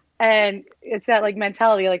 Mm-hmm. And it's that like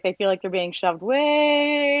mentality, like they feel like they're being shoved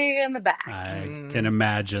way in the back. I can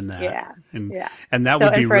imagine that. Yeah. And that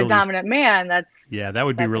would be for really, a dominant man, that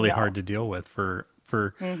would be really hard to deal with for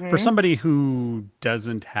somebody who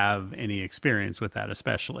doesn't have any experience with that,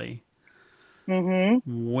 especially.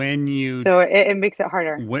 When you so it makes it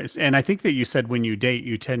harder. And I think that you said when you date,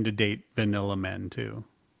 you tend to date vanilla men too,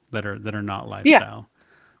 that are not lifestyle.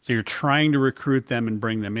 So you're trying to recruit them and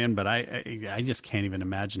bring them in, but I just can't even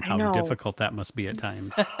imagine how difficult that must be at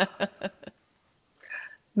times.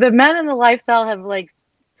 The men in the lifestyle have like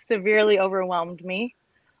severely overwhelmed me.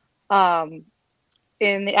 In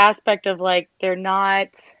the aspect of like they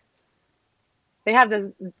have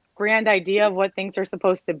this grand idea of what things are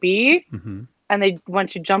supposed to be, and they want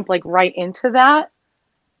to jump like right into that.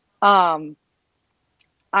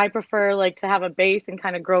 I prefer like to have a base and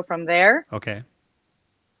kind of grow from there. Okay.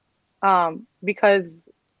 Because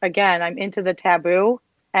again, I'm into the taboo,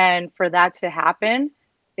 and for that to happen,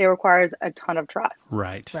 it requires a ton of trust.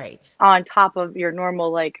 Right. On top of your normal,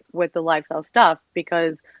 like with the lifestyle stuff,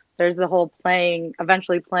 because there's the whole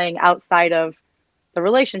eventually playing outside of the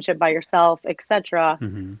relationship by yourself, etc.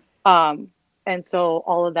 And so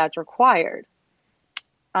all of that's required.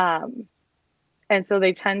 And so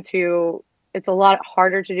they tend to, it's a lot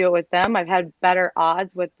harder to do it with them. I've had better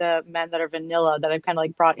odds with the men that are vanilla that I've kind of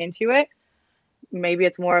like brought into it. Maybe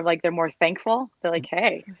it's more of like they're more thankful. They're like,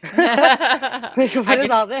 hey, like, what is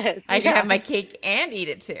all this? I can have my cake and eat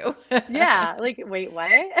it too. Yeah. Like, wait,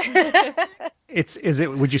 what?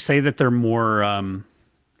 Would you say that they're more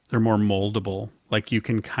moldable? Like you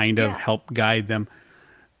can kind of help guide them.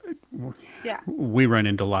 Yeah. We run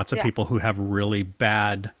into lots of people who have really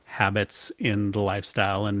bad habits in the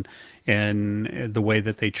lifestyle, and the way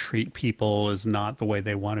that they treat people is not the way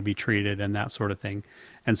they want to be treated, and that sort of thing.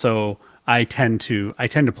 And so I tend to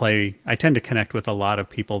connect with a lot of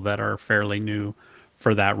people that are fairly new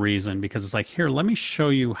for that reason, because it's like, here, let me show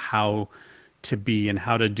you how to be and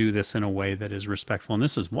how to do this in a way that is respectful. And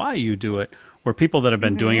this is why you do it, where people that have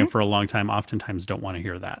been doing it for a long time oftentimes don't want to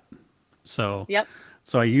hear that. So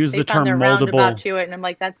So I use They the found term their roundabout moldable. to it, and I'm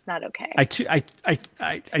like, that's not okay.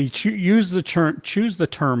 Use the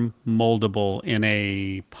term moldable in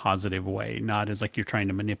a positive way, not as like you're trying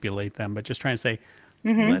to manipulate them, but just trying to say,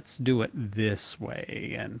 Hmm. let's do it this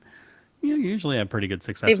way. And usually I have pretty good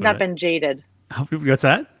success They've with not it. been jaded. What's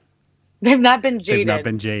that? They've not been They've not jaded.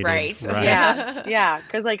 been jaded, Right. right? Yeah, yeah,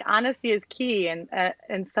 because like honesty is key, and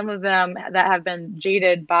some of them that have been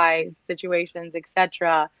jaded by situations,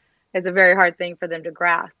 etc., it's a very hard thing for them to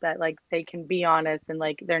grasp that like they can be honest and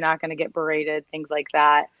like they're not going to get berated, things like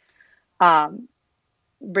that. Um,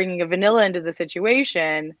 Bringing a vanilla into the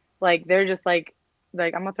situation, like they're just like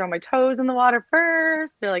I'm gonna throw my toes in the water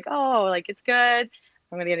first. They're like, oh, like it's good.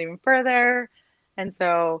 I'm gonna get even further, and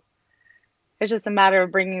so it's just a matter of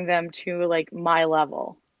bringing them to like my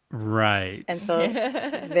level. And Right. so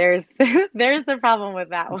there's there's the problem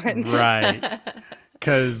with that one. Right.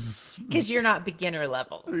 Because Because you're not beginner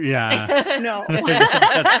level. yeah, No.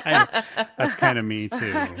 that's kind of me too.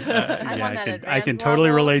 I'm Yeah, on that I can advanced totally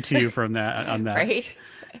level. relate to you from that on that. Right.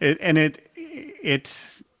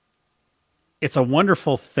 It's it's a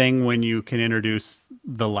wonderful thing when you can introduce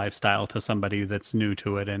the lifestyle to somebody that's new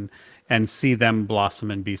to it and see them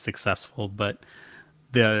blossom and be successful. But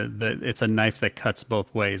the it's a knife that cuts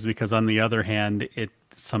both ways, because on the other hand, it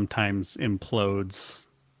sometimes implodes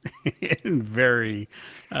in very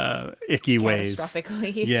icky ways.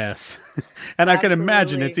 Catastrophically. Yes. And I can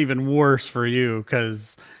imagine it's Absolutely. even worse for you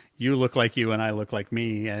because you look like you and I look like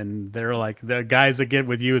me. And they're like, the guys that get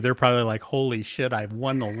with you, they're probably like, holy shit, I've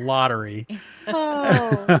won the lottery.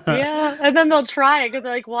 Oh, yeah. And then they'll try it because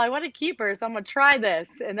they're like, well, I want to keep her, so I'm gonna try this.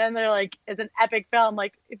 And then they're like, it's an epic fail. I'm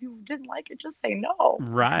like, if you didn't like it, just say no.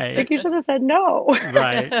 Right. Like you should have said no.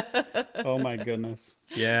 Right. Oh my goodness.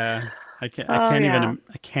 Yeah. Oh yeah.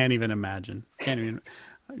 I can't even imagine. Can't even,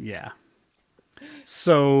 yeah.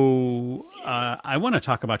 So I want to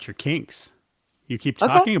talk about your kinks. You keep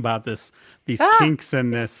Okay. talking about these Ah, kinks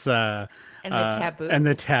and this And the taboo. and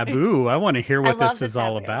the taboo. I want to hear I what love this the is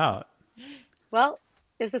all taboo. about. Well,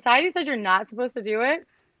 if society says you're not supposed to do it,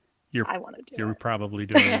 You're I want to do you're it. probably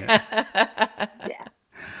doing it. Yeah.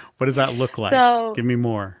 What does that look like? So Give me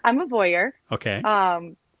more. I'm a voyeur. Okay.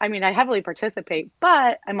 I mean, I heavily participate,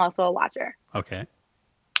 but I'm also a watcher. Okay.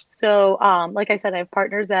 So, like I said, I have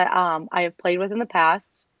partners that I have played with in the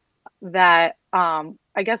past that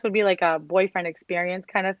I guess would be like a boyfriend experience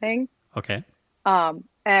kind of thing. Okay.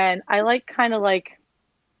 And I like kind of like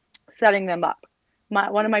setting them up.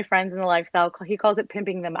 One of my friends in the lifestyle, he calls it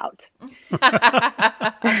pimping them out.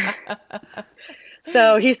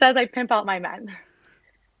 So he says I pimp out my men.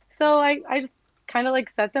 So I just kind of like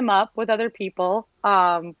set them up with other people.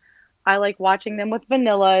 I like watching them with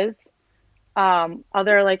vanillas,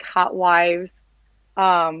 other like hot wives.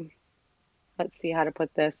 Um, let's see how to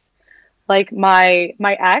put this. Like my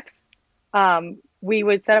ex, we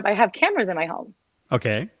would set up. I have cameras in my home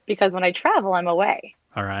Okay. because when I travel, I'm away.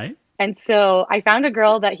 All right. And so I found a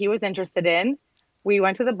girl that he was interested in. We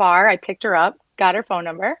went to the bar. I picked her up, got her phone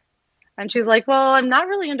number, and she's like, "Well, I'm not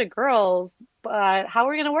really into girls, but how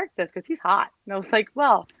are we gonna work this? Because he's hot." And I was like,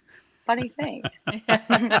 "Well, funny thing,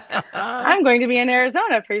 I'm going to be in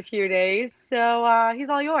Arizona for a few days, so he's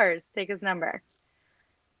all yours. Take his number."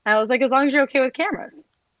 And I was like, "As long as you're okay with cameras,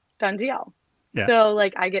 done deal." Yeah. So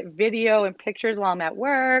like I get video and pictures while I'm at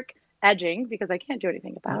work, edging because I can't do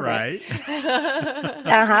anything about it. Right.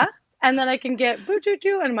 Uh-huh. And then I can get boo choo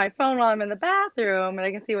choo on my phone while I'm in the bathroom and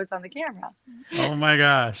I can see what's on the camera. Oh my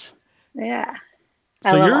gosh. Yeah.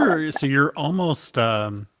 I So love all that you're stuff. almost I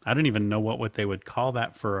don't even know what they would call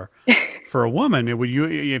that for a woman. It would you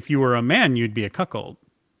if you were a man, you'd be a cuckold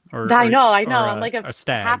I know, I or know. I'm like a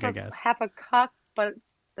stag, I guess. half a cuck, but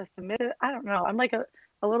a submissive. I don't know. I'm like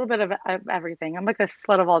a little bit of everything. I'm like a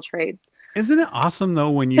slut of all trades. Isn't it awesome though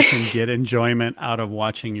when you can get enjoyment out of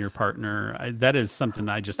watching your partner? That is something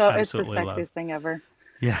I just So it's the absolutely love. sexiest thing ever.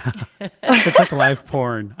 Yeah. It's like live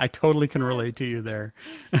porn. I totally can relate to you there.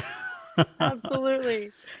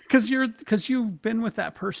 Absolutely. Because you've been with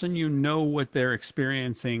that person, you know what they're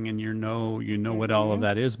experiencing, and you know what all of Hmm.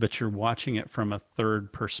 that is, but you're watching it from a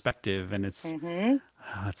third perspective, and Hmm.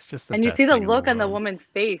 it's just the And you see best the thing in the look on the world. woman's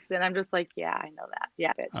face, and I'm just like, yeah, I know that.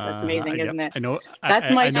 Yeah, bitch, that's amazing, Yep, isn't it? I know.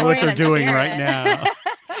 That's my I know joy, what and they're I'm doing sharing right now.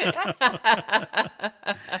 it.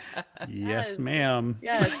 Yes, Yes, ma'am.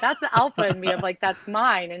 yes, that's the alpha in me of like, that's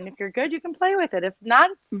mine. And if you're good, you can play with it. If not,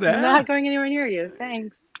 Yeah, not going anywhere near you.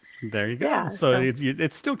 Thanks. there you go. Yeah. So So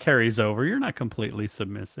it still carries over. You're not completely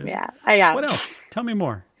submissive. yeah, I am. What else? Tell me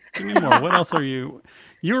more. Give me more. What else are you?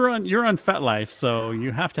 You're on FetLife, so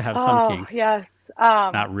you have to have some Oh kink. yes.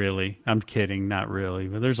 Not really. I'm kidding. Not really.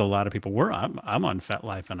 But there's a lot of people. I'm on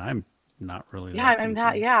FetLife, and I'm not really Yeah, that I'm keen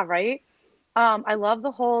not. to. Yeah, right. I love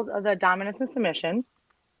the whole the dominance and submission.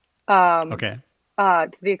 Um, Okay.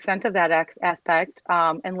 to the extent of that aspect,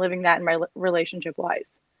 and living that in my relationship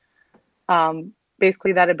wise.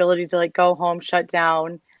 Basically, that ability to like go home, shut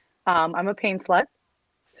down. I'm a pain slut,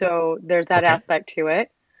 so there's that Okay. aspect to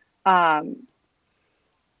it. Um,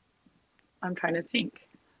 I'm trying to think.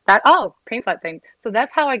 That oh, pain slut thing. So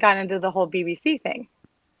that's how I got into the whole BBC thing.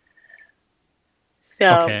 So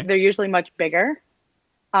Okay. they're usually much bigger.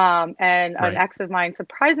 And an Right. ex of mine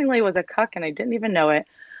surprisingly was a cuck, and I didn't even know it.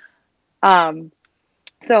 Um,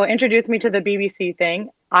 so introduced me to the BBC thing.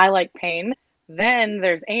 I like pain. Then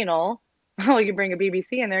there's anal. Oh, you bring a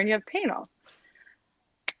BBC in there and you have panel.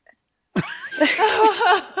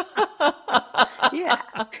 Yeah.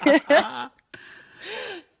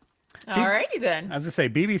 All righty then. As I say,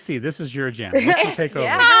 BBC, this is your jam. Why don't you take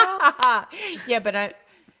Yeah, over? girl. Yeah,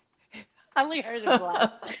 I only heard this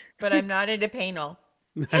laugh. but I'm not into panel.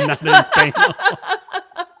 I'm not in pain.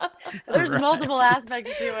 There's Right. multiple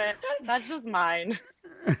aspects to it. That's just mine.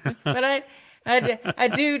 But I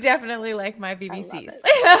do definitely like my I love BBCs. it.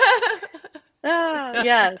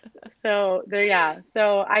 Yes. So there, yeah.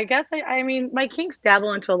 So I guess I mean, my kinks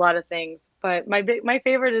dabble into a lot of things, but my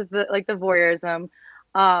favorite is the like the voyeurism.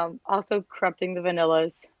 Also corrupting the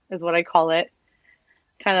vanillas is what I call it.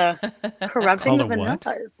 Kind of corrupting Called the a what?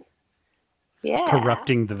 vanillas. Yeah.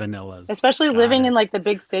 Corrupting the vanillas. Especially Got living in like it. the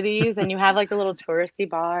big cities and you have like the little touristy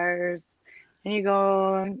bars and you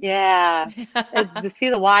go, yeah, to see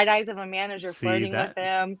the wide eyes of a man as you're See flirting with that?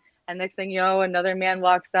 him. And next thing you know, another man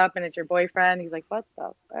walks up and it's your boyfriend. He's like, what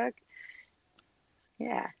the fuck?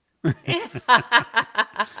 Yeah.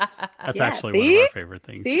 That's Yeah. actually one of See? our favorite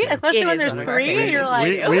things See? too. Especially It when is there's one of our three and favorite you're things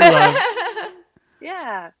like, to We love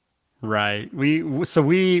yeah. right. We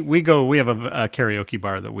have a karaoke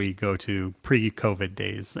bar that we go to pre-COVID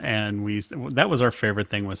days, and that was our favorite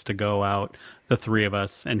thing was to go out, the three of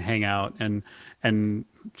us, and hang out and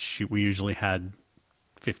shoot. We usually had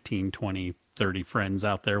 15, 20, 30 friends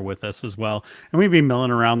out there with us as well. And we'd be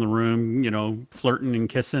milling around the room, flirting and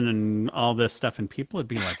kissing and all this stuff. And people would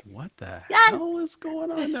be like, what the Yes. hell is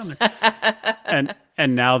going on down there?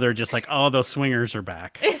 And now they're just like, oh, those swingers are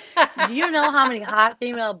back. Do you know how many hot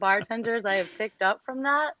female bartenders I have picked up from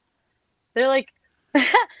that? They're like, they're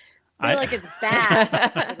I like, it's bad.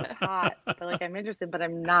 Like, it's hot. But like, I'm interested, but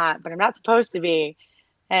I'm not. But I'm not supposed to be.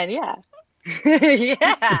 And yeah.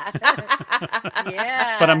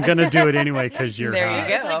 Yeah. but I'm Yeah. gonna do it anyway because you're There you hot.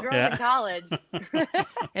 It's like go. girls in college.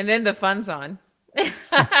 And then the fun's on.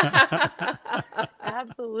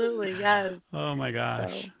 Absolutely. Yes. Oh my So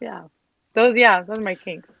gosh. yeah. Those are my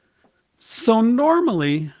kinks. So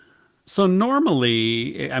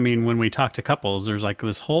normally, I mean, when we talk to couples, there's like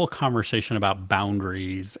this whole conversation about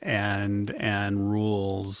boundaries and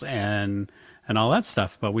rules and all that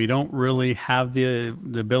stuff, but we don't really have the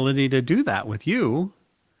ability to do that with you,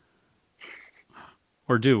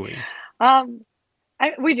 or do we? Um,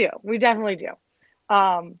 we do. We definitely do.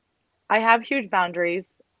 Um, I have huge boundaries,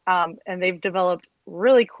 and they've developed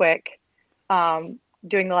really quick,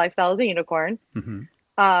 doing the lifestyle as a unicorn. Hmm.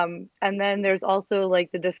 And then there's also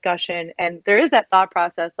like the discussion, and there is that thought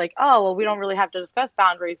process like, oh, well, we don't really have to discuss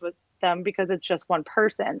boundaries with them because it's just one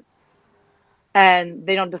person. And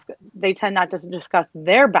they tend not to discuss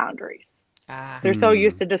their boundaries. Ah. They're so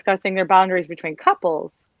used to discussing their boundaries between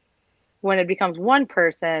couples. When it becomes one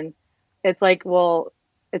person, it's like, well,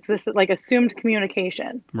 it's this like assumed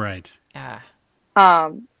communication. Right. Ah.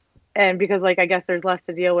 Um, and because like I guess there's less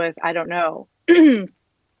to deal with, I don't know.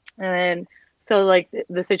 And so like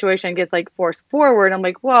the situation gets like forced forward. I'm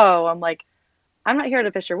like, whoa, I'm like, I'm not here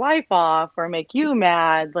to piss your wife off or make you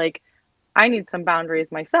mad. Like, I need some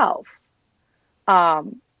boundaries myself.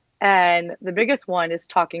 Um, and the biggest one is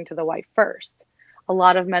talking to the wife first. A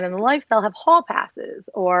lot of men in the lifestyle have hall passes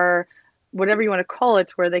or whatever you want to call it,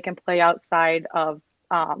 to where they can play outside of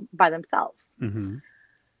by themselves. Hmm.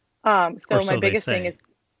 Or So my so they biggest thing say. is,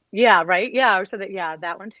 yeah, right, yeah, or so that yeah,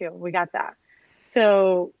 that one too. We got that.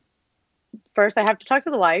 So first, I have to talk to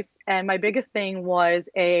the wife, and my biggest thing was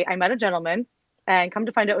I met a gentleman, and come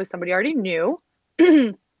to find out it was somebody I already knew,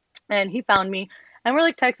 and he found me, and we're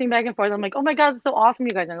like texting back and forth. I'm like, oh my god, it's so awesome,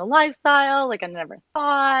 you guys are in the lifestyle. Like I never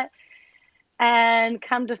thought. And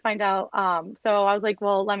come to find out, so I was like,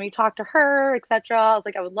 well, let me talk to her, etc. I was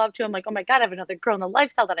like, I would love to. I'm like, oh my God, I have another girl in the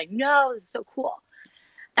lifestyle that I know. This is so cool.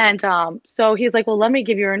 And so he's like, well, let me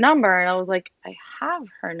give you her number. And I was like, I have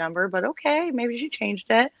her number, but okay, maybe she changed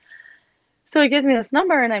it. So he gives me this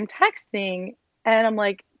number and I'm texting and I'm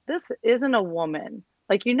like, this isn't a woman.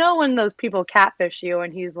 Like, when those people catfish you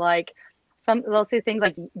and he's like, they'll say things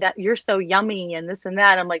like that you're so yummy and this and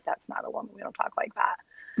that. I'm like, that's not a woman. We don't talk like that.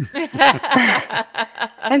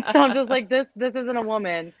 And so I'm just like, this isn't a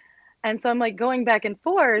woman. And so I'm like going back and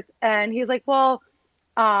forth, and he's like, well,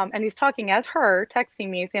 and he's talking as her, texting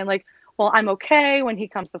me, saying like, well, I'm okay when he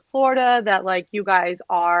comes to Florida that like you guys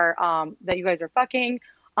are fucking,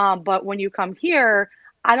 but when you come here,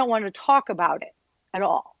 I don't want to talk about it at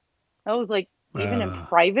all. I was like, even in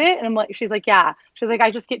private, and I'm like, she's like, yeah, she's like, I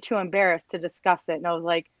just get too embarrassed to discuss it, and I was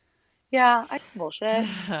like, yeah, I bullshit.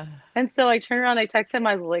 And so I turned around, I texted him,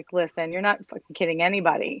 I was like, listen, you're not fucking kidding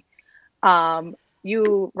anybody.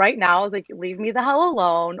 You right now is like, leave me the hell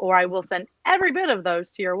alone, or I will send every bit of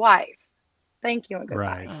those to your wife. Thank you and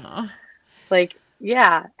goodbye. Right. Like,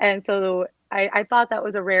 yeah. And so I thought that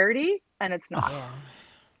was a rarity, and it's not. Yeah.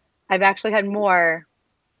 I've actually had more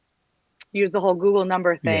use the whole Google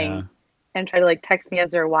number thing and try to like text me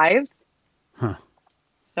as their wives. Huh.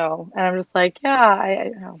 So, and I'm just like, yeah,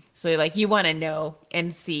 I know. So like you want to know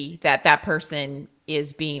and see that that person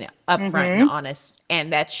is being upfront and honest,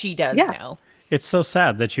 and that she does know. It's so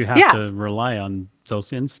sad that you have to rely on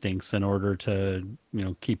those instincts in order to,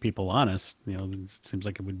 keep people honest. It seems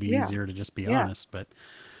like it would be easier to just be honest, but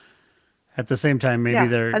at the same time, maybe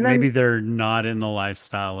they're not in the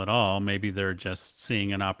lifestyle at all. Maybe they're just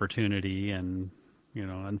seeing an opportunity, and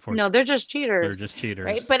unfortunately, no, they're just cheaters. They're just cheaters,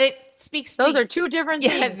 right? But it speaks. Those are two different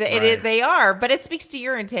things. Yeah, they are. But it speaks to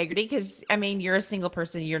your integrity, because I mean, you're a single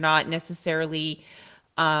person. You're not necessarily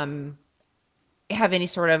have any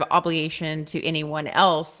sort of obligation to anyone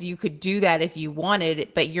else. You could do that if you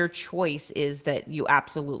wanted, but your choice is that you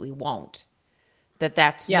absolutely won't.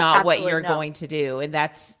 That's not what you're going to do, and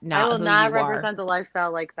that's not. I will not represent the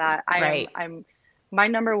lifestyle like that. I'm my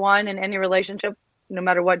number one in any relationship, no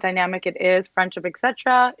matter what dynamic it is, friendship,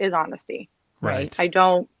 etc., is honesty. Right.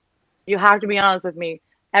 You have to be honest with me.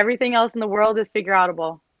 Everything else in the world is figure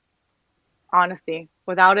outable. Honesty.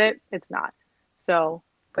 Without it, it's not. So,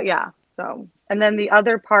 but yeah. So, and then the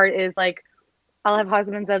other part is like, I'll have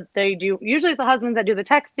husbands that they do. Usually, it's the husbands that do the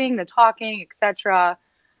texting, the talking, etc.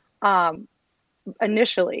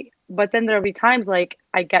 Initially, but then there'll be times like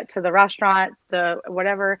I get to the restaurant, the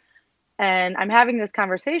whatever, and I'm having this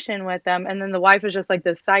conversation with them, and then the wife is just like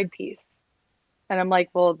this side piece, and I'm like,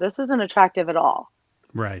 well, this isn't attractive at all.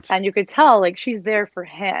 Right. And you could tell like she's there for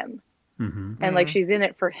him, and like she's in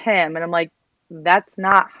it for him, and I'm like, that's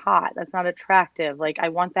not hot, that's not attractive. Like, I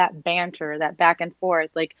want that banter, that back and forth.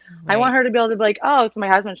 Like, I want her to be able to be like, oh, so my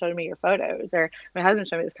husband showed me your photos, or my husband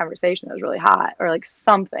showed me this conversation that was really hot, or like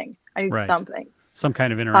something. I need something. Some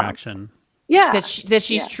kind of interaction. That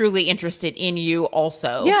she's truly interested in you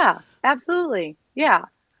also. Yeah, absolutely. Yeah.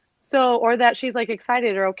 So, or that she's like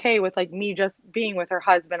excited or okay with like me just being with her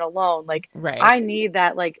husband alone. Like, I need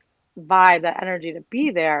that like vibe, that energy to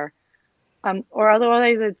be there. Or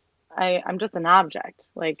otherwise I'm just an object.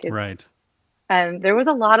 Like, right. And there was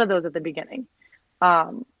a lot of those at the beginning.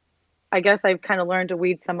 I guess I've kind of learned to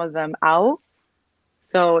weed some of them out.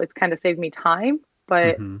 So it's kind of saved me time,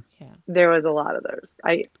 but there was a lot of those.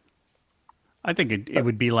 I think it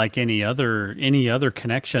would be like any other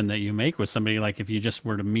connection that you make with somebody. Like if you just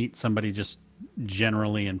were to meet somebody just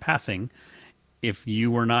generally in passing, if you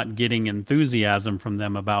were not getting enthusiasm from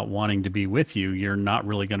them about wanting to be with you, you're not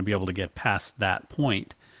really going to be able to get past that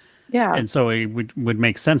point. Yeah. And so it would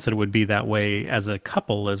make sense that it would be that way as a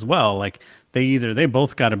couple as well. Like they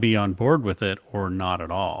both got to be on board with it or not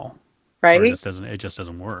at all. Right. Or it just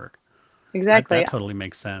doesn't work. Exactly. That totally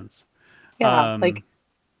makes sense. Yeah.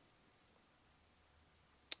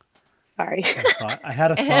 Sorry. I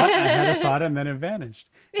had a thought and then it vanished.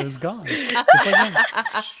 It was gone. Just like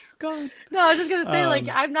that. Gone. No, I was just gonna say, like,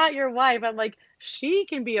 I'm not your wife. I'm like, she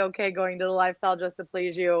can be okay going to the lifestyle just to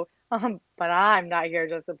please you. But I'm not here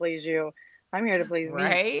just to please you. I'm here to please me.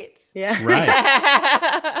 Right? Yeah. Right.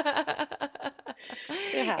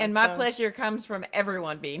 And my pleasure comes from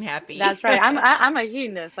everyone being happy. That's right. I'm a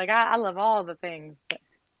hedonist. Like I love all the things.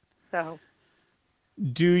 So.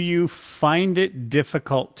 Do you find it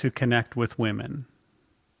difficult to connect with women?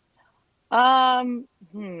 I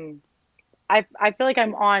feel like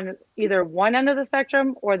I'm on either one end of the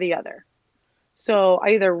spectrum or the other. So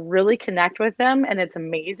I either really connect with them and it's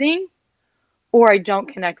amazing, or I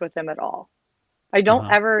don't connect with them at all. I don't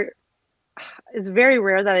ever. It's very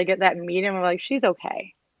rare that I get that meeting and I'm like, she's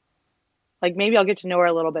okay. Like maybe I'll get to know her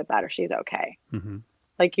a little bit better. She's okay. Mm-hmm.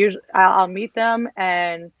 Like usually I'll meet them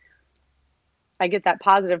and I get that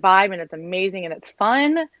positive vibe and it's amazing and it's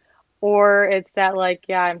fun. Or it's that like,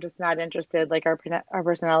 yeah, I'm just not interested. Like our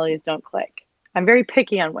personalities don't click. I'm very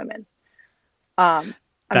picky on women.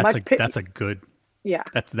 That's a good Yeah.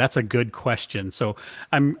 That's a good question. So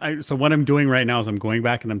so what I'm doing right now is I'm going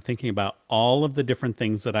back and I'm thinking about all of the different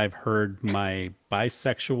things that I've heard my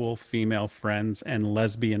bisexual female friends and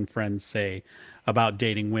lesbian friends say about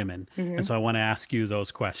dating women. And so I want to ask you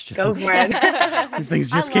those Go questions. for it. These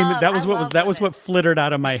things just came. I love That was women. what flittered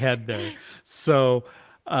out of my head there. So,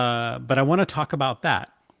 but I want to talk about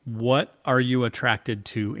that. What are you attracted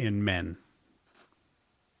to in men?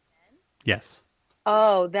 Yes.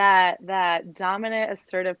 Oh, that dominant,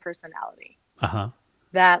 assertive personality. Uh huh.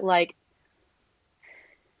 That like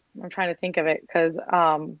I'm trying to think of it because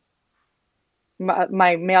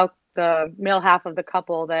my the male half of the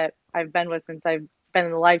couple that I've been with since I've been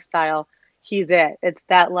in the lifestyle, he's it. It's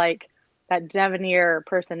that like that debonair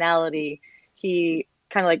personality. He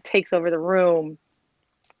kind of like takes over the room.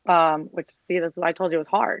 Which see, that's why I told you it was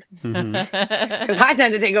hard Hmm. because I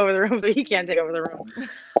tend to take over the room, so he can't take over the room.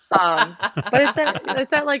 But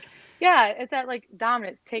it's that like yeah, it's that like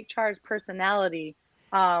dominance, take charge personality.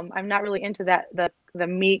 I'm not really into that the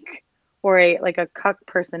meek or a like a cuck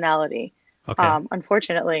personality. Okay.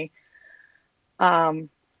 Unfortunately. Um,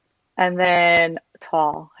 and then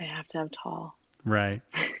tall. I have to have tall. Right.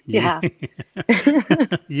 You, Yeah.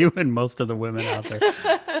 you and most of the women out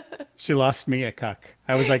there. She lost me at cuck.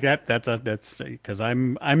 I was like that's because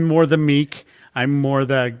I'm more the meek. I'm more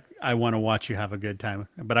the I want to watch you have a good time.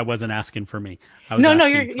 But I wasn't asking for me. I was No,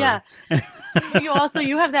 you're asking yeah. for You also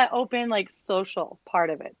you have that open like social part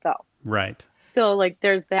of it though. right. So like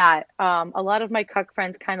there's that. A lot of my cuck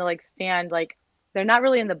friends kind of like stand like they're not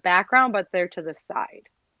really in the background, but they're to the side.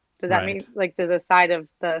 Does that Right. mean like to the side of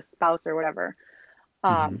the spouse or whatever? Hmm.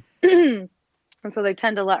 Um, and so they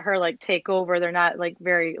tend to let her like take over. They're not like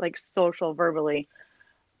very like social verbally.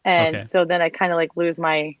 And Okay. so then I kind of like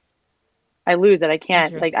I lose it. I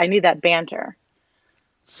can't like I Interest. need that banter.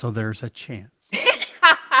 So there's a chance.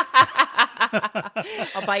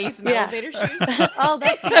 I'll buy you some Yeah. elevator shoes. Oh,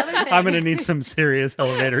 that's the other I'm thing. going to need some serious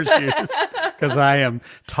elevator shoes because I am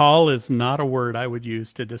tall is not a word I would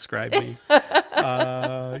use to describe me.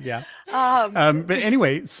 Yeah. Um, But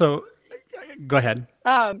anyway, so go ahead.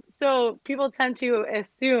 so people tend to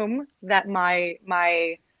assume that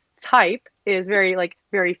my type is very like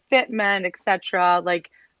very fit men, etc. Like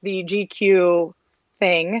the GQ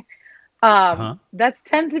thing. Uh-huh. That's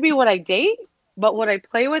tend to be what I date, but what I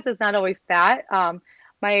play with is not always that.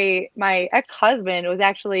 My ex-husband was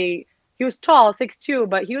actually he was tall, 6'2",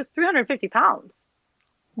 but he was 350 pounds.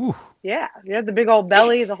 Ooh, Yeah, he had the big old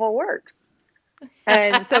belly, the whole works.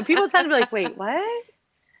 And so people tend to be like, wait, what?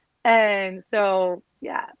 And so,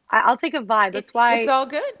 yeah, I'll take a vibe. That's It's why, all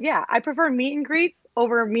good. yeah, I prefer meet and greets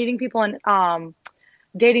over meeting people on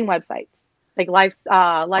dating websites like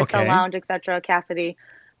Lifestyle okay. Lounge, etc., Cassidy,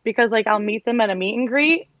 because like I'll meet them at a meet and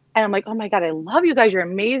greet, and I'm like, oh my god, I love you guys. You're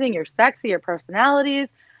amazing. You're sexy. Your personalities.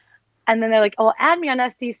 And then they're like, oh, add me on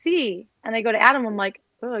SDC, and I go to add them. I'm like,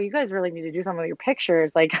 oh, you guys really need to do something with your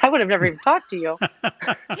pictures. Like I would have never even talked to you.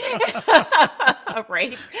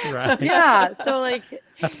 Right. Right. Yeah. So like,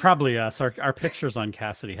 That's probably us. Our pictures on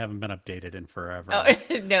Cassidy haven't been updated in forever. Oh,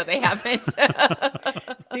 no, they haven't.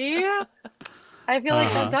 see, I feel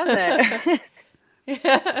like that Uh-huh. does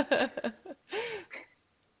it.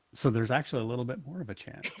 So there's actually a little bit more of a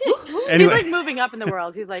chance. He's Anyway, like moving up in the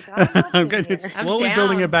world. He's like, I'm up I'm in good. here. It's I'm slowly down.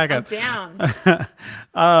 building it back I'm up.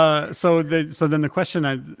 down. So then the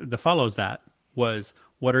question that follows that was,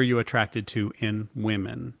 what are you attracted to in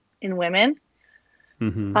women? In women.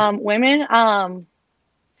 Hmm. Women.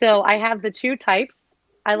 So I have the two types.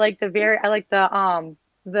 I like the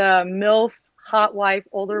MILF hot wife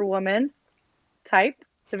older woman type.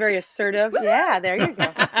 The very assertive. Yeah, there you go.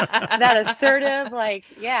 That assertive, like,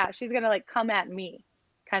 yeah, she's gonna like come at me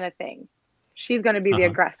kind of thing. She's gonna be the Uh-huh.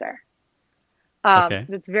 aggressor. Okay.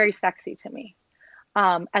 That's very sexy to me.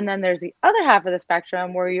 And then there's the other half of the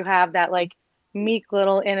spectrum where you have that like meek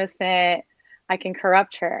little innocent, I can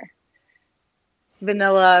corrupt her,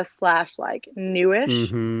 vanilla slash like newish.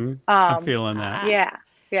 Hmm. I'm Um, feeling that. yeah,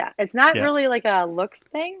 yeah. It's not Yeah. really like a looks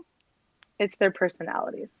thing. It's their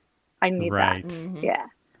personalities. I need that. Right. Mhm. Yeah.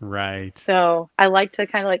 Right. So I like to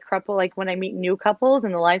kind of like couple like when I meet new couples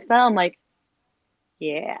in the lifestyle, I'm like,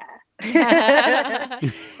 yeah. I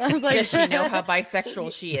was like, Does she know how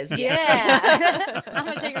bisexual she is yet? yeah. I'm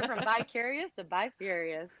gonna take her from bi-curious to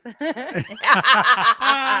bi-furious.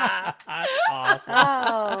 That's awesome.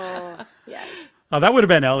 Oh, yeah. Oh, that would have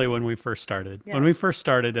been Ellie when we first started. Yeah. When we first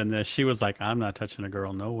started in this, she was like, "I'm not touching a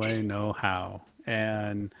girl. No way, no how."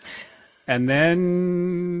 And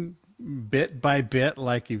then bit by bit,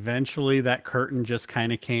 like eventually that curtain just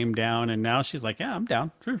kind of came down, and now she's like, "Yeah, I'm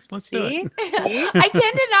down. Sure, let's do See? it." See? I tend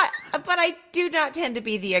to not, but I do not tend to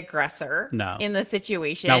be the aggressor No, in the not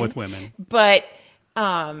situation. with women. But There's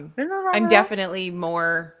nothing wrong I'm with that. definitely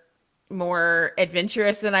more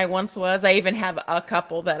adventurous than I once was. I even have a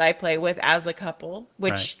couple that I play with as a couple,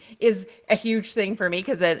 which is a huge thing for me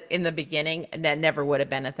because in the beginning that never would have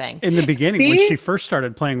been a thing. In the beginning, when See? she first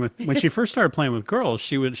started playing with girls,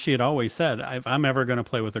 she had always said, "If I'm ever going to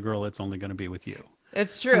play with a girl, it's only going to be with you."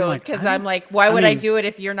 It's I'm true like, because I I'm don't- like, why I would I mean, do it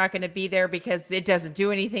if you're not going to be there because it doesn't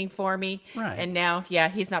do anything for me? Right. And now, yeah,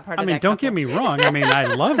 he's not part I of mean, that don't couple. get me wrong. I mean, I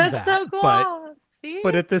love That's that, so cool. See?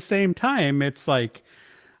 but at the same time, it's like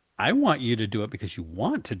I want you to do it because you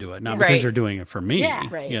want to do it, not Right. because you're doing it for me. Yeah.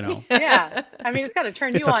 Right. You know, Yeah. I mean, it's got to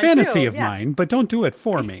turn it's you a on fantasy too. of Yeah. mine, but don't do it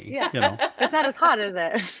for me. Yeah. You know, It's not as hot, is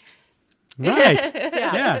it? right?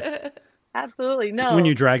 Yeah. Yeah. Absolutely. No. When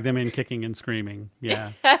you drag them in kicking and screaming,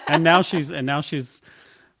 yeah. And now she's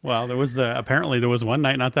well, apparently there was one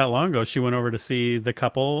night not that long ago she went over to see the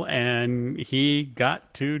couple and he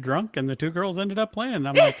got too drunk and the two girls ended up playing.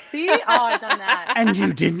 I'm like, See? Oh, I've done that. and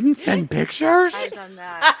you didn't send pictures? I've done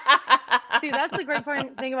that. See, that's the great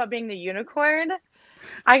thing about being the unicorn.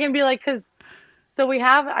 I can be like,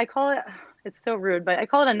 I call it, it's so rude, but I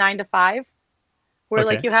call it a 9 to 5, where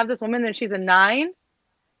like Okay. you have this woman and she's a 9,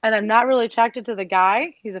 and I'm not really attracted to the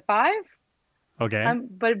guy. He's a 5. Okay.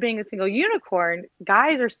 But being a single unicorn,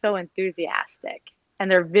 guys are so enthusiastic and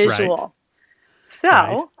they're visual. So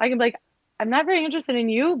Right. I can be like, I'm not very interested in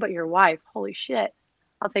you, but your wife, holy shit,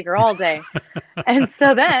 I'll take her all day. And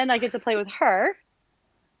so then I get to play with her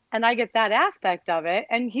and I get that aspect of it.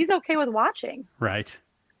 And he's okay with watching. Right.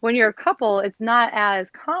 When you're a couple, it's not as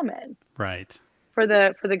common Right. for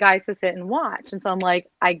the guys to sit and watch. And so I'm like,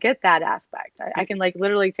 I get that aspect. I can like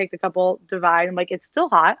literally take the couple divide. I'm like, it's still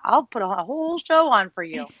hot. I'll put a whole show on for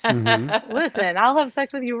you. Mm-hmm. Listen, I'll have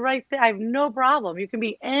sex with you right there. I have no problem. You can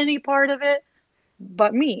be any part of it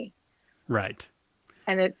but me. Right.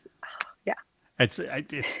 And it's, yeah. It's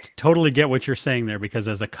totally get what you're saying there because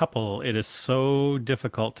as a couple, it is so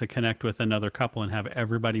difficult to connect with another couple and have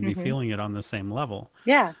everybody be feeling it on the same level.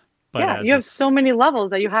 Yeah. But Yeah. as You a have so many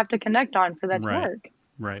levels that you have to connect on for that to Right. work.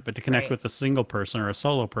 Right. But to connect Right. with a single person or a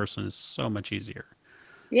solo person is so much easier.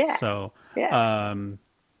 Yeah. So, Yeah.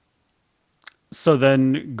 so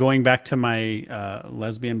then going back to my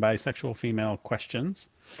lesbian, bisexual, female questions,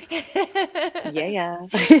 Yeah.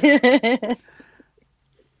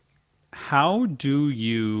 how do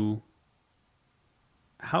you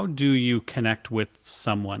connect with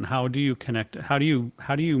someone? How do you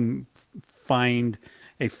find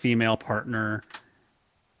a female partner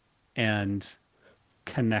and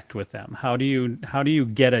connect with them? How do you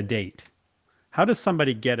get a date? How does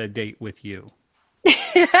somebody get a date with you?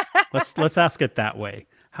 Let's ask it that way.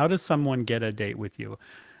 How does someone get a date with you?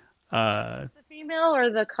 The female or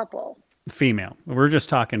the couple? Female. We're just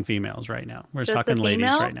talking females right now. We're just Just the talking ladies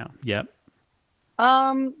female? right now. Yep.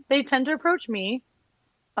 They tend to approach me,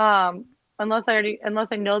 unless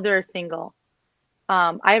I know they're single.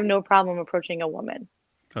 I have no problem approaching a woman.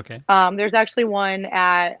 Okay. There's actually one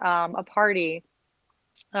at a party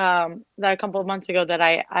that a couple of months ago that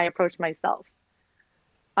I approached myself.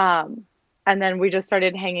 And then we just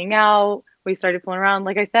started hanging out. We started fooling around.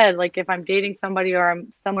 Like I said, like if I'm dating somebody or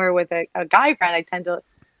I'm somewhere with a guy friend, I tend to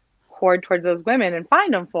hoard towards those women and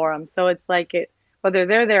find them for them. So it's like whether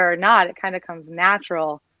they're there or not, it kind of comes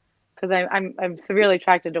natural because I'm severely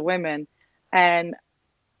attracted to women. And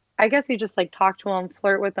I guess you just like talk to them,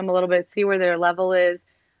 flirt with them a little bit, see where their level is,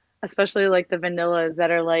 especially like the vanillas that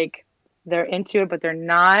are like, they're into it, but they're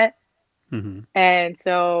not. Mm-hmm. And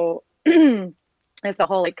so it's the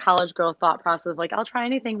whole like college girl thought process of like, I'll try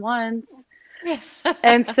anything once.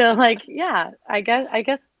 And so like, yeah, I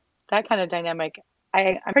guess that kind of dynamic,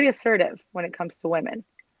 I'm pretty assertive when it comes to women.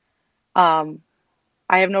 I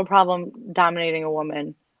have no problem dominating a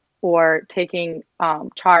woman or taking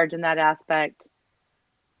charge in that aspect.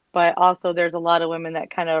 But also there's a lot of women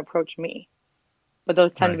that kind of approach me. But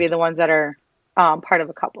those tend to be Right. the ones that are part of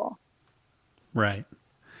a couple. Right.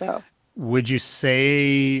 So Would you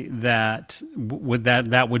say that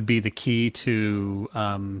that would be the key to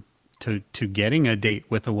getting a date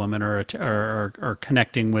with a woman or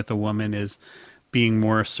connecting with a woman is being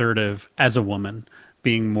more assertive as a woman,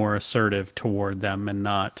 being more assertive toward them and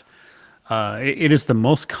not. It is the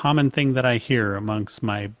most common thing that I hear amongst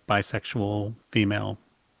my bisexual female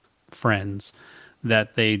friends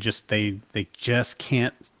that they just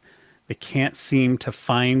can't seem to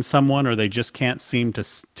find someone or they just can't seem to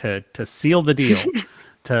seal the deal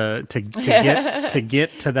to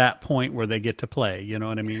get to that point where they get to play. You know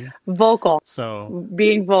what I mean? Vocal, So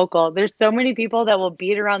being vocal. There's so many people that will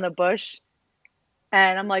beat around the bush.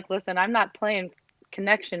 And I'm like, listen, I'm not playing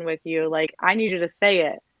connection with you. Like, I need you to say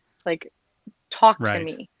it. Like, talk to Right.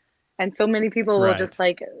 me. And so many people will Right. just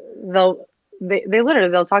like, they literally,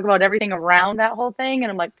 they'll talk about everything around that whole thing.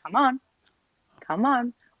 And I'm like, come on.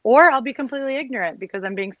 Or I'll be completely ignorant because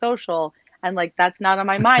I'm being social. And like, that's not on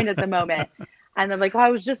my mind at the moment. And they're like, oh, I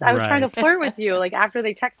was trying to Right. flirt with you. Like, after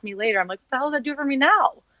they text me later, I'm like, what the hell does that do for me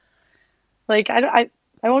now? Like, I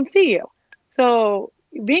won't see you. So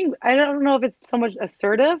I don't know if it's so much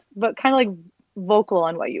assertive, but kind of like vocal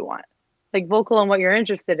on what you want, like vocal on what you're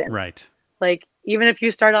interested in. Right. Like, even if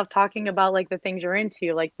you start off talking about like the things you're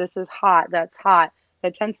into, like this is hot, that's hot.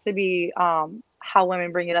 That tends to be how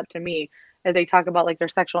women bring it up to me, as they talk about like their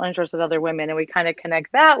sexual interest with other women, and we kind of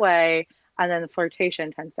connect that way, and then the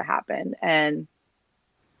flirtation tends to happen, and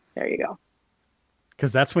there you go.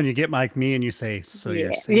 Because that's when you get like me and you say, so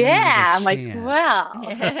you're saying Yeah. I'm like, chance. well,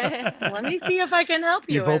 let me see if I can help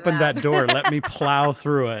you. You've with opened that door. Let me plow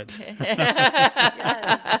through it.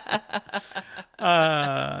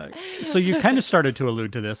 So you kind of started to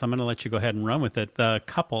allude to this. I'm going to let you go ahead and run with it. The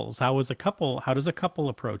couples. How does a couple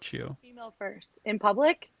approach you? Female first in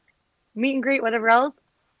public, meet and greet, whatever else.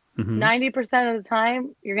 90% of the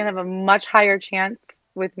time, you're gonna have a much higher chance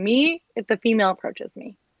with me if the female approaches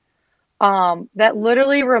me. That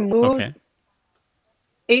literally removes Okay.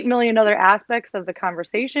 8 million other aspects of the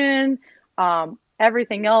conversation.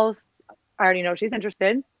 Everything else, I already know she's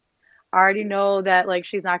interested. I already know that like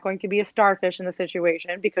she's not going to be a starfish in the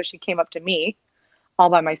situation because she came up to me all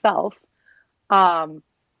by myself. And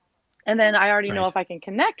then I already know Right. if I can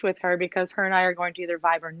connect with her because her and I are going to either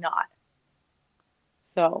vibe or not.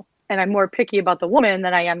 So, and I'm more picky about the woman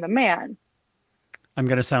than I am the man. I'm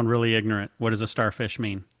going to sound really ignorant. What does a starfish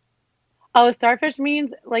mean? Oh, a starfish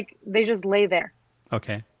means like they just lay there.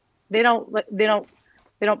 Okay. They don't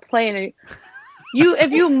play any.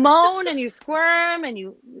 If you moan and you squirm and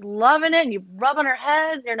you loving it and you rub on her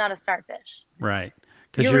head, you're not a starfish. Right.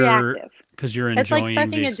 Because You're reactive. Because you're It's like enjoying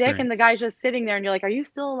sucking the a dick and the experience. guy's just sitting there and you're like, are you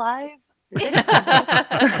still alive? Like,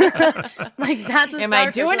 that's a Am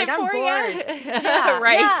I starfish. doing Like, it I'm for bored. you? Yeah,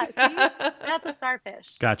 Right. Yeah, see? That's a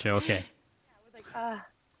starfish. Gotcha. Okay. Like,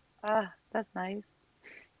 that's nice.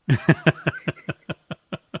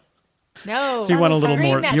 No. So you want a little screen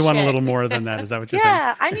more. that You want a shit. little more than that. Is that what you're saying?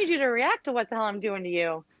 Yeah, I need you to react to what the hell I'm doing to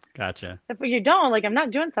you. Gotcha. If you don't, like, I'm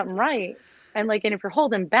not doing something right. And like, and if you're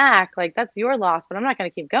holding back, like, that's your loss, but I'm not going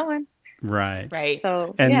to keep going. Right. Right.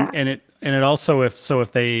 So, And yeah. it also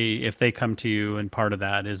if they come to you, and part of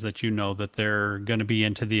that is that you know that they're going to be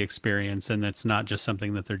into the experience and it's not just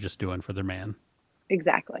something that they're just doing for their man,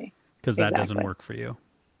 Exactly. because that doesn't Exactly. work for you.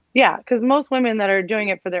 Yeah, because most women that are doing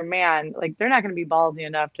it for their man, like, they're not going to be ballsy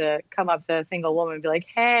enough to come up to a single woman and be like,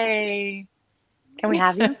 hey, can we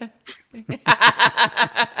have you?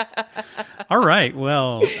 All right.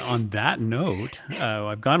 Well, on that note,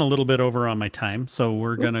 I've gone a little bit over on my time, so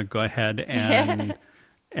we're going to go ahead and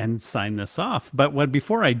sign this off. But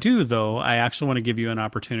before I do, though, I actually want to give you an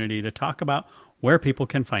opportunity to talk about where people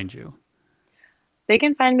can find you. They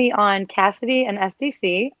can find me on Cassidy and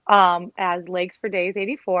SDC as Legs for Days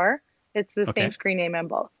 84. It's the Okay. same screen name on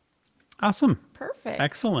both. Awesome. Perfect.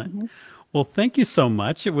 Excellent. Well, thank you so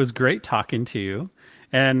much. It was great talking to you.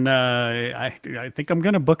 And I think I'm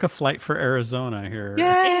going to book a flight for Arizona here.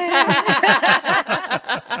 Yay!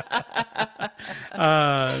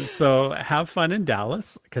 So have fun in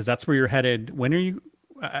Dallas, because that's where you're headed. When are you?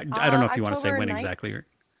 I don't know if you want to say October when 9th. exactly.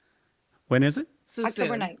 When is it? So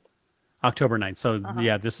October soon. 9th. October 9th. So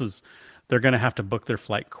yeah, they're going to have to book their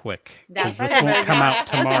flight quick, because That's this right. won't come out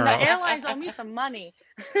The tomorrow. airlines owe me some money.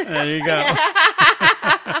 There you go.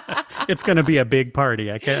 It's going to be a big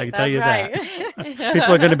party. I can tell you that.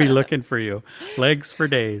 People are going to be looking for you. Legs for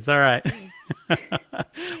days. All right.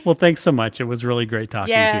 Well, thanks so much. It was really great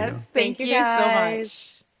talking to you. Yes. Thank Thank you you, so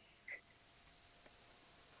guys.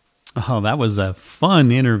 much. Oh, that was a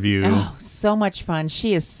fun interview. Oh, so much fun.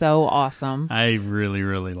 She is so awesome. I really,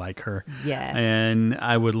 really like her. Yes. And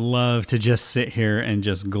I would love to just sit here and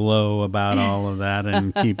just glow about all of that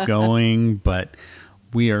and keep going, but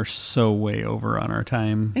we are so way over on our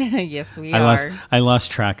time. Yes, we are. I lost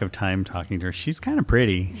track of time talking to her. She's kind of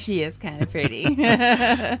pretty. She is kind of pretty.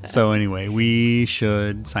 So anyway, we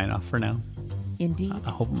should sign off for now. Indeed.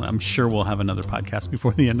 I'm sure we'll have another podcast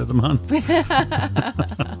before the end of the month.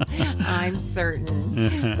 I'm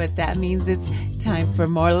certain. But that means it's time for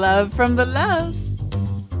more love from the loves.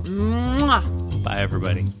 Mwah! Bye,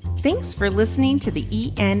 everybody. Thanks for listening to the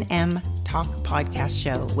ENM Talk podcast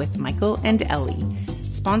show with Michael and Ellie.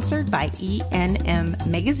 sponsored by E&M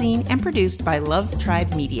Magazine and produced by Love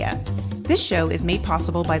Tribe Media. This show is made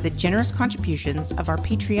possible by the generous contributions of our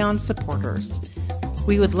Patreon supporters.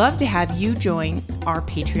 We would love to have you join our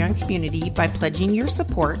Patreon community by pledging your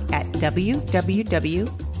support at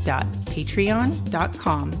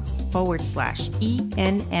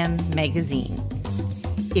www.patreon.com/ENM Magazine.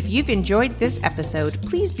 If you've enjoyed this episode,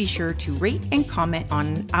 please be sure to rate and comment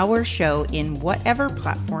on our show in whatever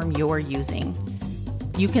platform you're using.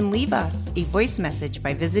 You can leave us a voice message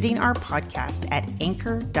by visiting our podcast at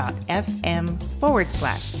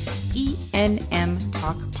anchor.fm/ENM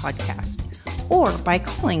Talk Podcast, or by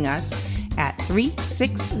calling us at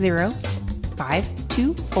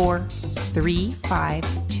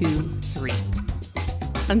 360-524-3523.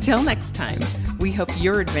 Until next time, we hope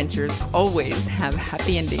your adventures always have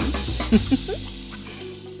happy endings.